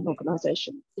inefficiencies in an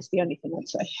organization is the only thing I'd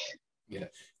say. Yeah,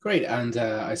 great. And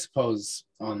I suppose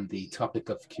on the topic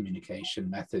of communication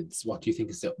methods, what do you think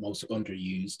is the most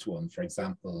underused one? For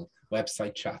example,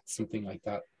 website chats, something like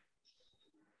that.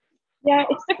 Yeah,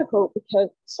 it's difficult because,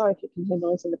 sorry if you can hear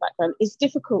noise in the background, it's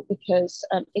difficult because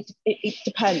it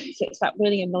depends. It's that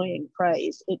really annoying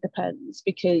phrase, it depends,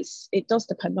 because it does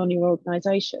depend on your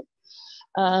organization.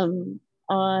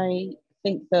 I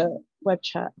think the web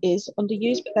chat is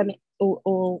underused, but then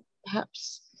or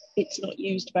perhaps it's not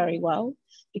used very well,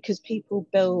 because people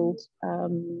build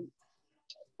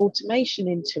automation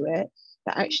into it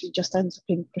that actually just ends up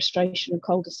in frustration and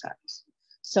cul-de-sacs.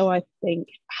 So I think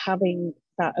having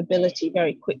that ability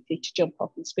very quickly to jump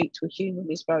off and speak to a human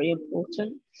is very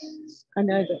important. I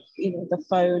know that, you know, the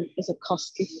phone is a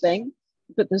costly thing,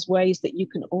 but there's ways that you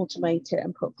can automate it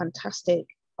and put fantastic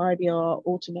IVR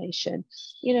automation,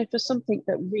 you know, for something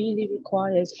that really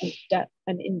requires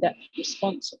an in-depth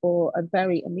response or a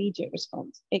very immediate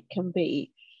response. It can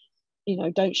be, you know,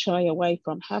 don't shy away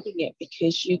from having it,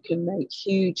 because you can make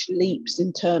huge leaps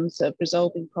in terms of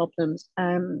resolving problems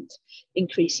and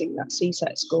increasing that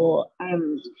CSAT score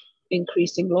and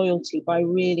increasing loyalty by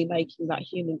really making that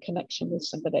human connection with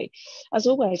somebody. As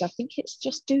always, I think it's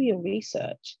just do your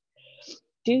research.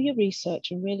 Do your research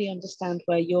and really understand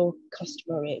where your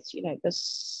customer is. You know, there's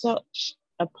such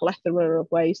a plethora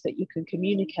of ways that you can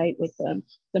communicate with them.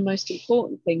 The most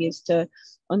important thing is to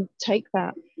take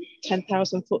that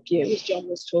 10,000 foot view, as John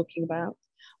was talking about,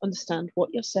 understand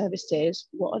what your service is,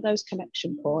 what are those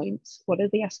connection points, what are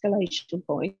the escalation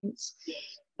points,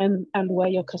 and where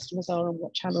your customers are and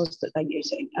what channels that they're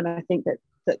using. And I think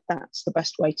that's the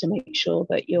best way to make sure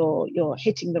that you're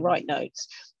hitting the right notes.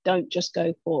 Don't just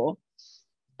go for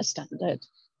a standard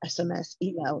SMS,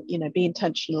 email, you know, be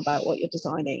intentional about what you're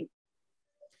designing.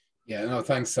 Yeah, no,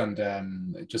 thanks. And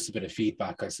just a bit of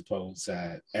feedback, I suppose.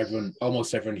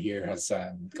 Almost everyone here has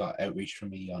got outreach from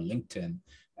me on LinkedIn.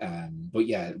 But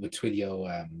yeah, with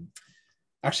Twilio,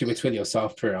 actually with Twilio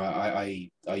software, I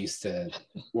used to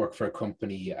work for a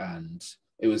company, and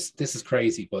this is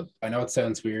crazy, but I know it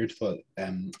sounds weird, but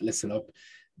listen up.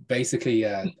 Basically,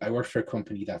 I worked for a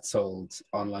company that sold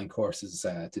online courses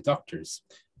to doctors,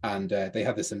 and they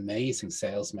had this amazing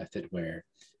sales method where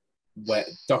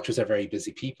doctors are very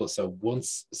busy people. So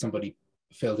once somebody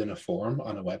filled in a form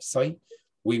on a website,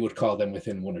 we would call them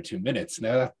within 1 or 2 minutes.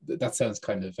 Now that sounds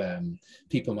kind of,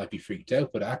 people might be freaked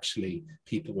out, but actually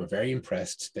people were very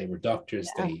impressed. They were doctors.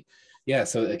 Yeah.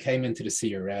 So it came into the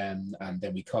CRM, and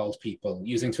then we called people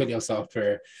using Twilio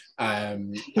software,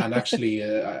 and actually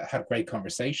had great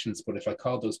conversations. But if I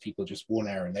called those people just 1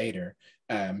 hour later,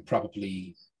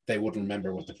 probably they wouldn't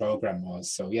remember what the program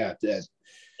was. So yeah,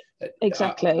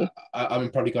 exactly.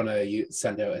 I'm probably going to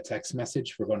send out a text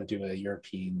message. We're going to do a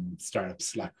European startup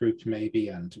Slack group maybe,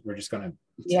 and we're just going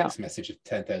to text message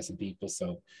 10,000 people.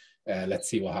 So let's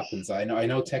see what happens. I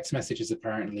know text messages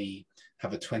apparently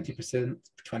have a 20%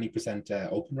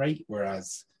 open rate,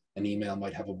 whereas an email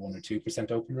might have a 1 or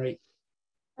 2% open rate.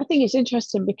 I think it's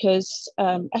interesting because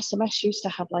SMS used to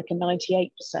have like a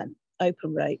 98%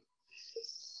 open rate.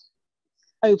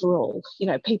 Overall, you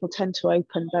know, people tend to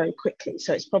open very quickly,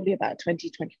 so it's probably about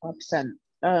 20-25%.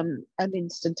 An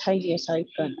instantaneous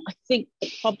open. I think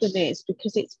the problem is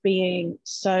because it's being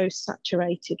so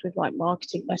saturated with like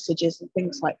marketing messages and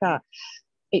things like that,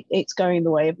 it's going the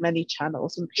way of many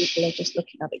channels, and people are just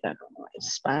looking at it going, oh,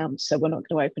 it's spam, so we're not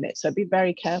going to open it. So be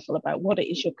very careful about what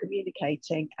it is you're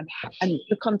communicating, and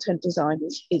the content design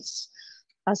is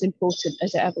as important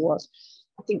as it ever was.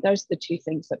 I think those are the two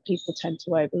things that people tend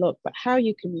to overlook, but how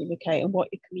you communicate and what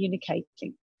you're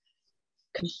communicating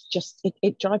can just,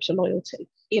 it drives your loyalty.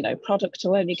 You know, product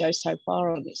will only go so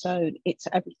far on its own. It's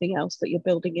everything else that you're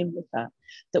building in with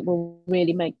that will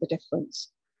really make the difference.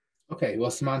 Okay,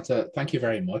 well, Samantha, thank you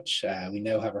very much. We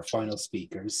now have our final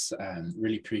speakers.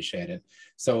 Really appreciate it.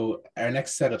 So our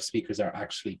next set of speakers are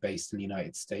actually based in the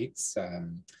United States.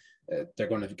 They're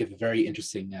going to give a very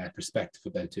interesting perspective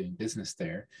about doing business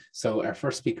there. So our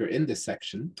first speaker in this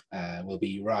section will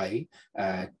be Rai,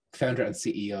 founder and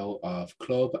CEO of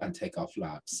Club and Takeoff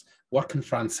Labs. What can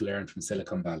France learn from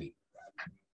Silicon Valley?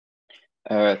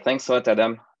 Thanks a lot,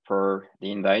 Adam, for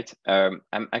the invite.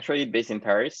 I'm actually based in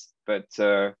Paris, but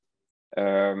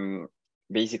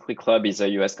basically Club is a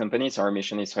US company, so our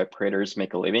mission is to help creators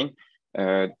make a living.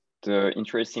 The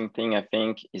interesting thing, I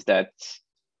think, is that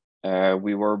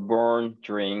we were born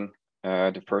during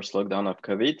the first lockdown of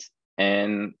COVID,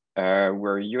 and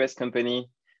we're a US company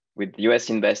with US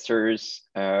investors.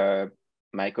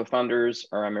 My co-founders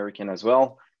are American as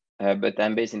well, but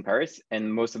I'm based in Paris,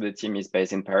 and most of the team is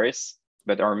based in Paris,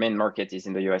 but our main market is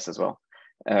in the US as well.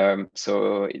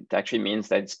 So it actually means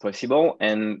that it's possible.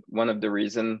 And one of the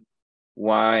reasons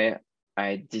why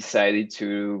I decided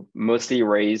to mostly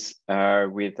raise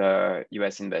with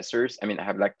US investors. I mean, I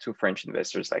have like 2 French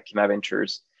investors, like Kima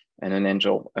Ventures and an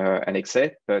angel,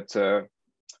 Alexei, but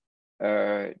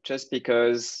just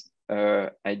because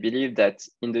I believe that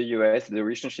in the US, the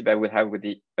relationship I would have with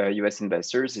the US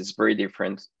investors is very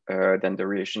different than the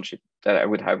relationship that I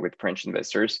would have with French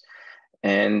investors.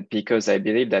 And because I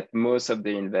believe that most of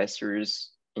the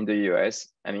investors in the US,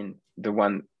 I mean, the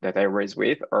one that I raised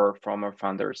with are former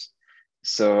founders.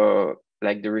 So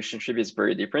like the relationship is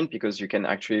very different because you can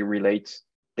actually relate,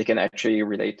 they can actually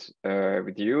relate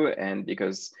with you, and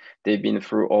because they've been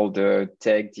through all the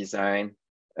tech design,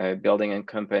 building a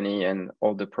company and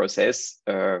all the process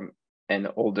and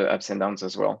all the ups and downs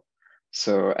as well.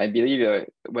 So I believe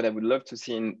what I would love to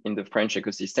see in the French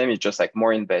ecosystem is just like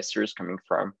more investors coming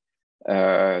from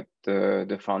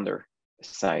the founder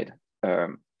side.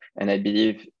 And I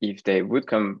believe if they would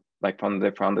come like from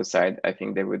the founder side, I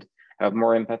think they would have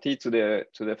more empathy to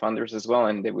the founders as well,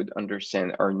 and they would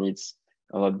understand our needs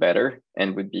a lot better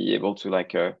and would be able to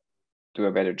like do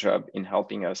a better job in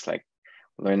helping us like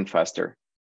learn faster.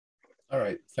 All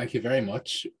right, thank you very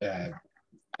much.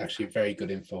 Actually, very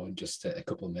good info in just a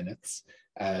couple of minutes.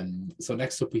 So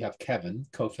next up, we have Kevin,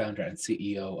 co-founder and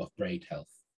CEO of Braid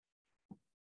Health.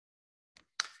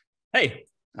 Hey,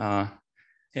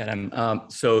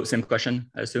 so same question,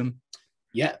 I assume?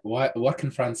 Yeah, what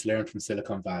can France learn from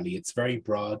Silicon Valley? It's very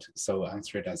broad, so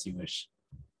answer it as you wish.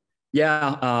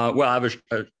 Yeah, well, I have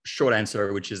a short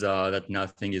answer, which is that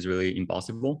nothing is really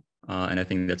impossible. And I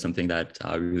think that's something that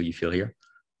I really feel here.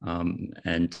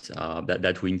 And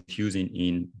that we infuse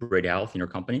in Braid Health in our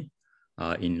company,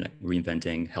 in like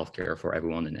reinventing healthcare for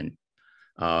everyone, and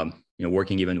you know,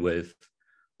 working even with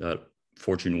the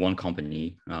Fortune 1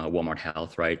 company, Walmart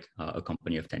Health, right? A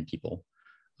company of 10 people.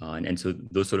 And so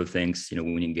those sort of things, you know,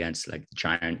 winning against like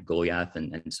giant Goliath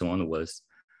and so on was,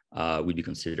 would be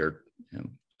considered, you know,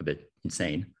 a bit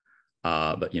insane.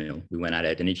 But, you know, we went at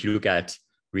it. And if you look at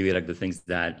really like the things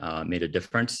that made a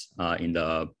difference in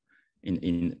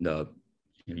the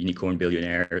unicorn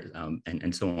billionaire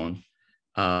and so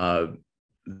on,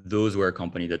 those were a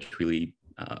company that really,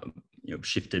 you know,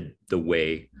 shifted the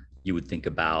way you would think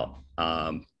about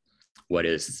what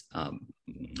is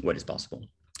possible.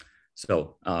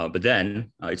 So, but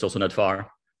then it's also not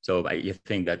far. So I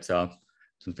think that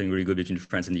something really good between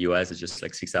France and the US is just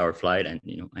like 6-hour flight, and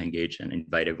you know, I engage and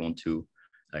invite everyone to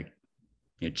like,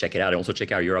 you know, check it out, and also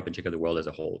check out Europe and check out the world as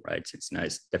a whole, right? It's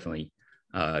nice, definitely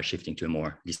shifting to a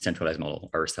more decentralized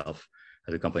model ourselves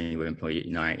as a company. We employ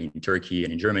in Turkey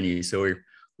and in Germany, so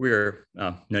we're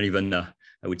not even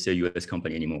I would say US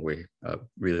company anymore. We're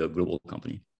really a global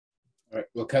company. All right.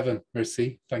 Well, Kevin,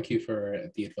 merci. Thank you for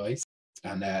the advice.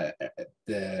 And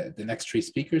the next 3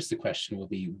 speakers, the question will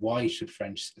be, why should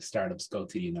French startups go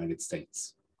to the United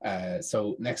States?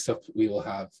 So next up, we will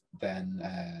have then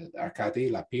Arkady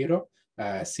Lapiro,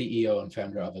 CEO and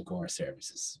founder of Agora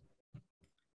Services.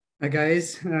 Hi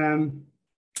guys,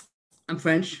 I'm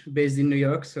French, based in New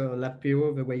York. So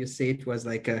Lapiro, the way you say it was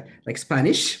like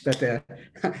Spanish, but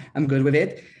I'm good with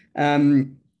it.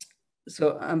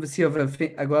 So I'm the CEO of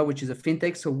Agora, which is a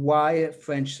fintech. So why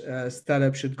French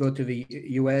startup should go to the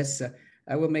US?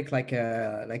 I will make like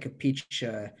a pitch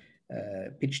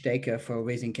deck for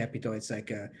raising capital. It's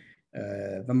like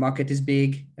the market is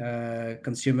big,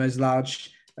 consumer is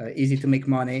large, easy to make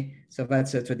money. So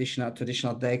that's a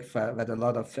traditional deck that a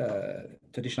lot of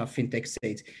traditional fintech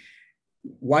says.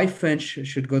 Why French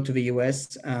should go to the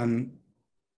US?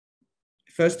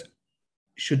 First,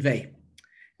 should they?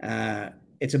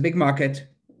 It's a big market,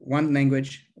 one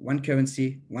language, one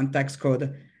currency, one tax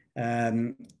code.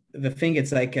 the thing,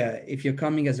 it's like if you're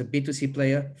coming as a B2C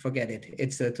player, forget it.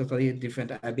 It's a totally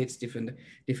different habits,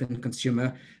 different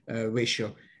consumer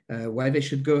ratio. Why they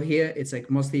should go here? It's like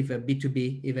mostly if a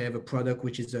B2B, if they have a product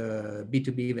which is a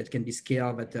B2B that can be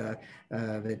scaled,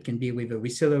 that can be with a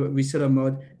reseller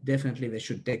mode, definitely they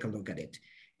should take a look at it.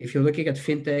 If you're looking at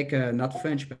fintech, not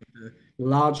French, but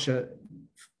large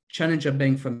challenger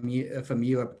bank from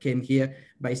Europe came here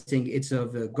by saying it's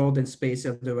of the golden space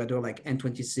of the radar, like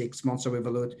N26, Monster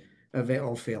Revolut, they're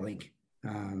all failing.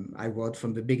 I wrote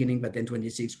from the beginning, but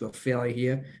N26 will fail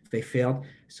here. They failed.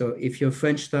 So if you're a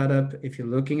French startup, if you're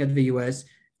looking at the US,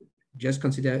 just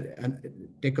consider and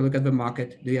take a look at the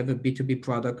market. Do you have a B2B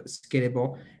product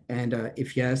scalable? And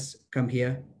if yes, come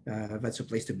here. That's a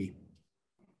place to be.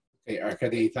 Okay,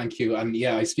 Arkady, thank you. And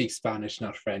yeah, I speak Spanish,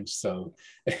 not French, so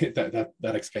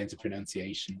that explains the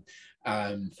pronunciation.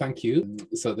 Thank you.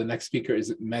 So the next speaker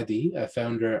is Mehdi, a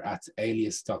founder at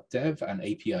alias.dev and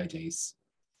API Days.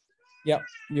 Yeah,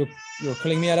 you're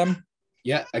calling me, Adam?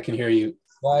 Yeah, I can hear you.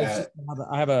 Well,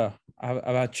 I have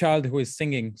a child who is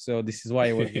singing, so this is why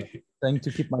I was trying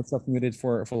to keep myself muted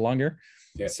for longer.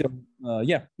 Yeah. So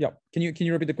yeah. Can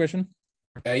you repeat the question?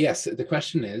 Yes, the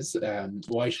question is,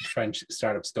 why should French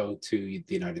startups go to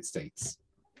the United States?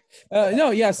 No,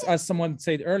 yes, as someone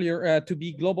said earlier, to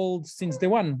be global since day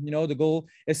one. You know, the goal,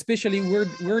 especially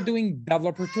we're doing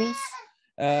developer tools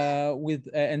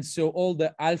and so all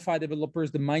the alpha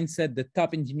developers, the mindset, the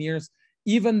top engineers,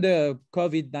 even the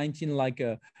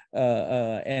COVID-19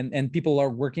 and people are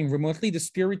working remotely. The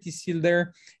spirit is still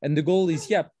there, and the goal is,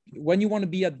 yeah, when you want to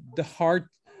be at the heart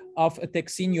of a tech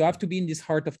scene, you have to be in this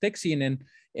heart of tech scene,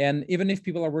 and even if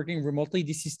people are working remotely,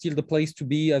 this is still the place to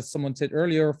be, as someone said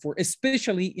earlier, for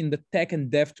especially in the tech and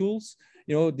dev tools.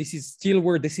 You know, this is still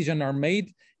where decisions are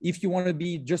made. If you want to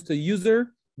be just a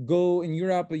user, go in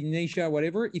Europe, in Asia,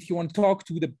 whatever. If you want to talk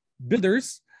to the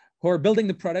builders who are building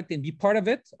the product and be part of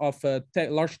it, of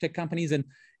large tech companies and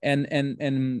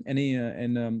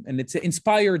let's say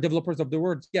inspire developers of the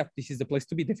world, yeah, this is the place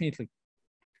to be, definitely.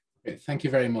 Great, thank you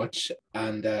very much.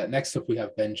 And next up, we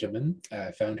have Benjamin,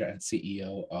 founder and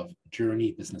CEO of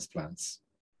Journey Business Plans.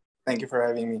 Thank you for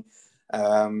having me.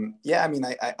 Yeah, I mean,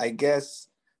 I guess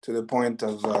to the point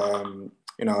of,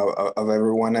 of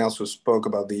everyone else who spoke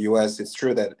about the US, it's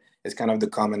true that it's kind of the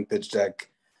common pitch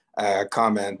deck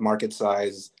comment, market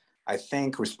size. I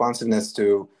think responsiveness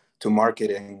to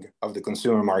marketing of the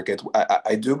consumer market.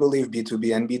 I do believe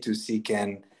B2B and B2C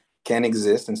can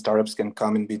exist, and startups can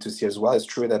come in B2C as well. It's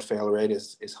true that fail rate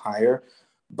is higher,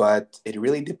 but it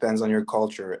really depends on your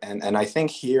culture. And I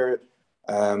think here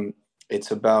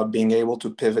it's about being able to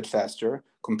pivot faster.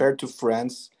 Compared to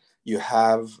France, you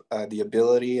have the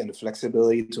ability and the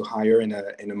flexibility to hire in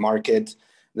a market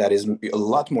that is a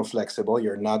lot more flexible.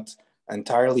 You're not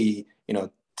entirely,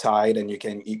 tied, and you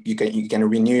can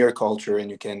renew your culture,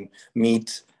 and you can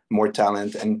meet more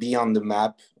talent and be on the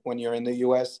map when you're in the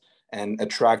US, and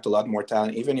attract a lot more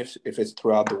talent, even if it's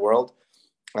throughout the world.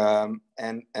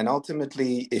 And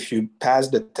ultimately, if you pass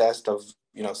the test of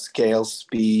scale,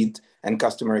 speed, and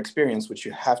customer experience, which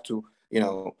you have to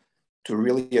to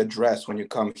really address when you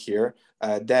come here,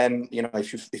 then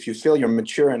if you feel you're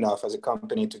mature enough as a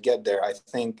company to get there, I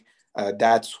think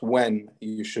that's when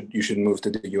you should move to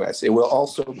the US. It will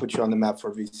also put you on the map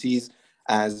for VCs,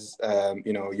 as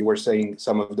you were saying,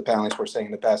 some of the panelists were saying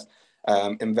in the past.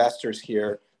 Investors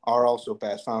here are also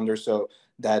past founders, so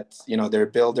that they're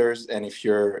builders, and if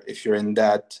you're in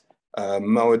that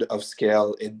mode of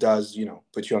scale, it does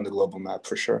put you on the global map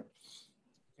for sure.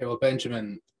 Okay, well,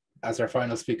 Benjamin, as our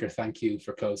final speaker, thank you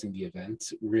for closing the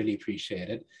event. Really appreciate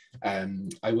it.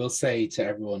 I will say to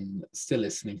everyone still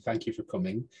listening, thank you for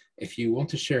coming. If you want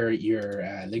to share your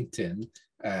LinkedIn,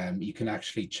 you can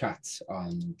actually chat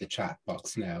on the chat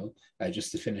box now,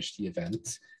 just to finish the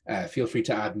event. Feel free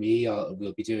to add me.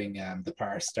 We'll be doing the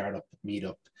Paris Startup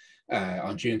Meetup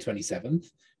on June 27th.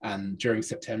 And during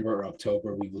September or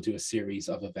October, we will do a series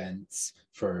of events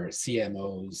for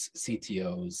CMOs,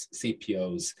 CTOs,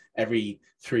 CPOs, every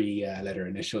three-letter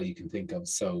initial you can think of.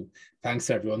 So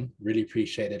thanks, everyone. Really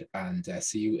appreciate it. And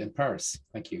see you in Paris.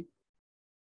 Thank you.